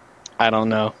 I don't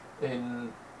know.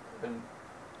 In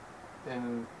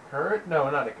current? No,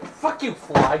 not in... Fuck you,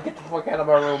 fly! Get the fuck out of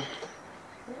my room!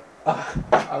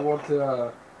 I want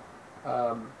to,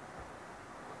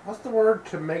 what's the word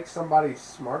to make somebody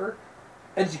smarter?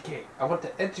 Educate. I want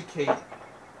to educate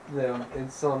them in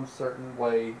some certain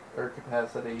way or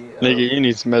capacity. Nigga, you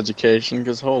need some education,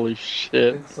 because holy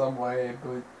shit. In some way,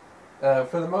 but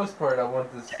for the most part, I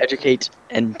want this... Educate,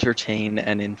 entertain,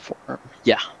 and inform.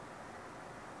 Yeah.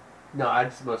 No, I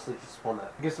just mostly just want to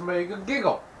get somebody a good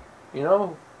giggle. You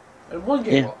know? And one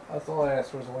giggle. Yeah. That's all I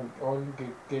asked was one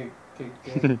gig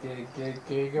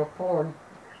of porn.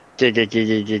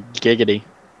 Giggity.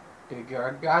 I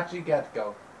got you, got to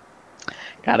go.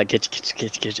 Gotta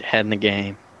get your head in the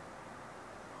game.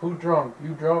 Who drunk?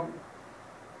 You drunk?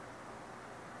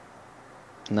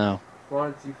 No.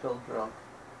 Lawrence, you feel drunk.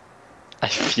 I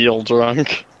feel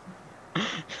drunk.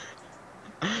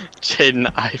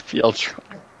 Jaden, I feel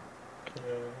drunk.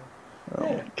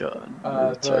 Oh my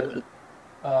god.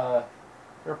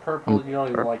 You're purple and you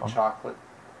don't even like chocolate.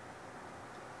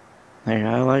 Hey,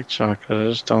 I like chocolate, I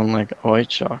just don't like white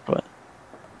chocolate.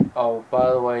 Oh,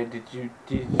 by the way, did you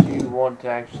want to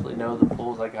actually know the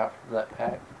pulls I got from that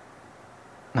pack?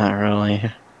 Not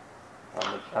really.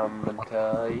 I'm gonna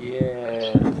tell you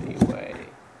anyway.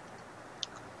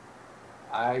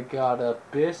 I got a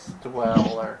Abyss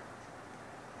Dweller.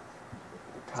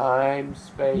 Time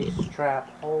Space Trap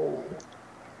Hole.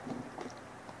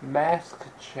 Mask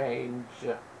Change.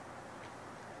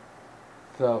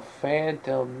 The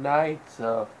Phantom Knights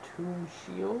of Tomb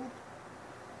Shield.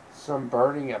 Some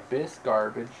Burning Abyss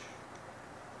garbage.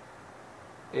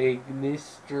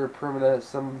 Ignister Permanent,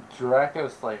 some Draco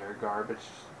Slayer garbage.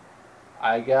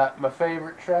 I got my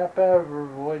favorite trap ever,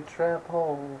 Void Trap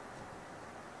Hole.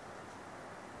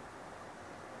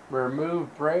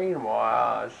 Remove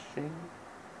Brainwashing.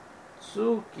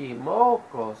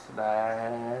 Tsukimoko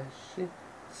Slash.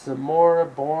 Some more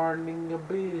Burning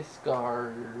Abyss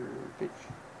garbage.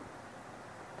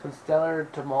 Constellar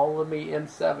Tomolemy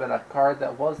M7, a card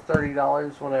that was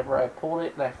 $30 whenever I pulled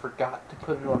it and I forgot to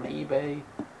put it on eBay,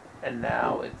 and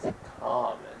now it's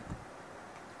common.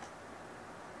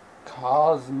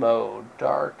 Cosmo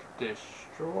Dark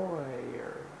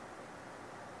Destroyer.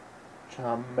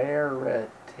 Chimera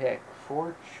Tech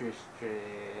Fortress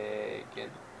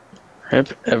Dragon.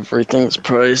 Rip everything's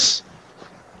price.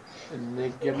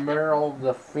 Nigameral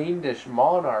the Fiendish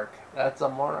Monarch. That's a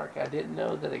monarch I didn't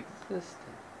know that existed.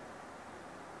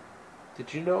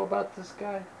 Did you know about this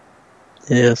guy?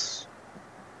 Yes.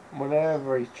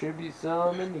 Whenever he tribute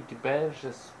summon, you can banish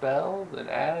a spell, then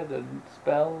add a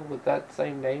spell with that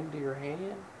same name to your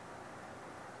hand.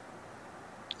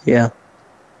 Yeah.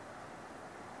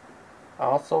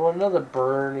 Also another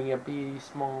Burning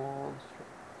Abyss monster.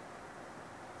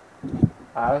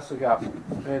 I also got,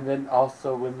 and then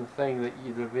also in the thing that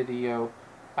the video,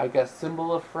 I got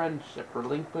Symbol of Friendship,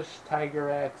 Relinquished Tiger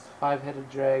Axe, Five-Headed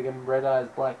Dragon, Red Eyes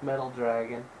Black Metal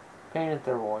Dragon,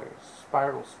 Panther Warriors,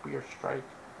 Spiral Spear Strike,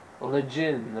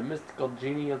 Legend, the Mystical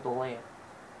Genie of the Lamp,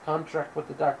 Contract with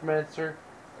the Dark Master,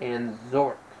 and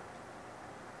Zork.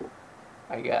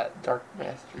 I got Dark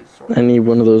Master's sword. I need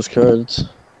one of those cards.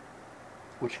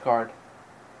 Which card?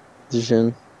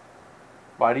 Jin.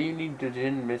 Why do you need the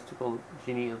Jin Mystical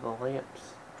Genie of the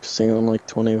Lamps? Because I own like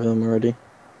 20 of them already.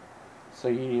 So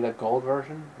you need a gold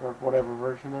version? Or whatever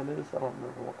version that is? I don't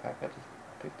remember what pack I just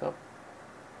picked up.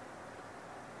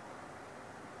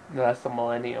 No, that's the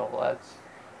Millennial. That's...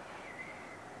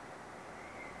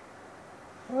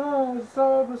 Oh, it's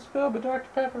all was spilled by Dr.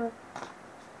 Pepper.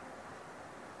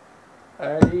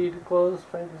 I need to close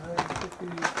Fantasy 50.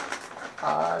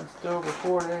 I'm still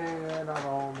recording and I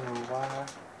don't know why.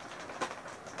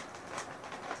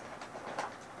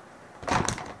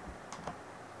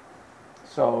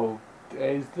 So,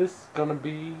 is this gonna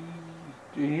be,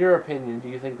 in your opinion, do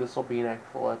you think this will be an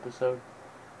actual episode?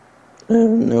 I have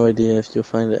no idea if you'll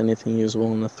find anything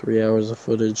usable in the 3 hours of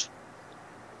footage.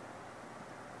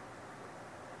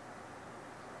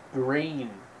 Green.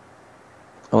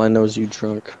 All I know is you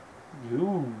drunk.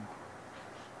 You.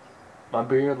 My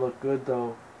beard look good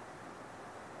though.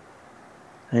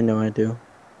 I know I do.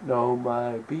 No,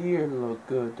 my beard look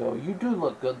good though. You do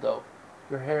look good though.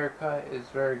 Your haircut is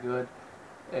very good,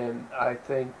 and I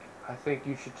think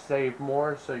you should save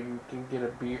more so you can get a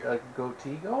beard, like a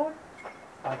goatee going.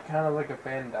 Like kind of like a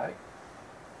Van Dyke.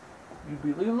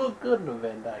 You look good in a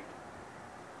Van Dyke.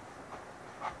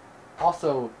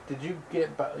 Also, did you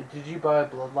buy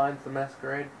Bloodlines: The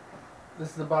Masquerade? This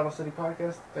is the Bottle City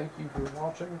Podcast. Thank you for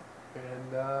watching,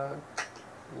 and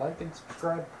like and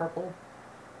subscribe. Purple,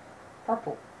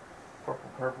 purple, purple,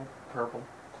 purple, purple,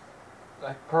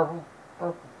 like purple,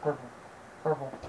 purple, purple, purple.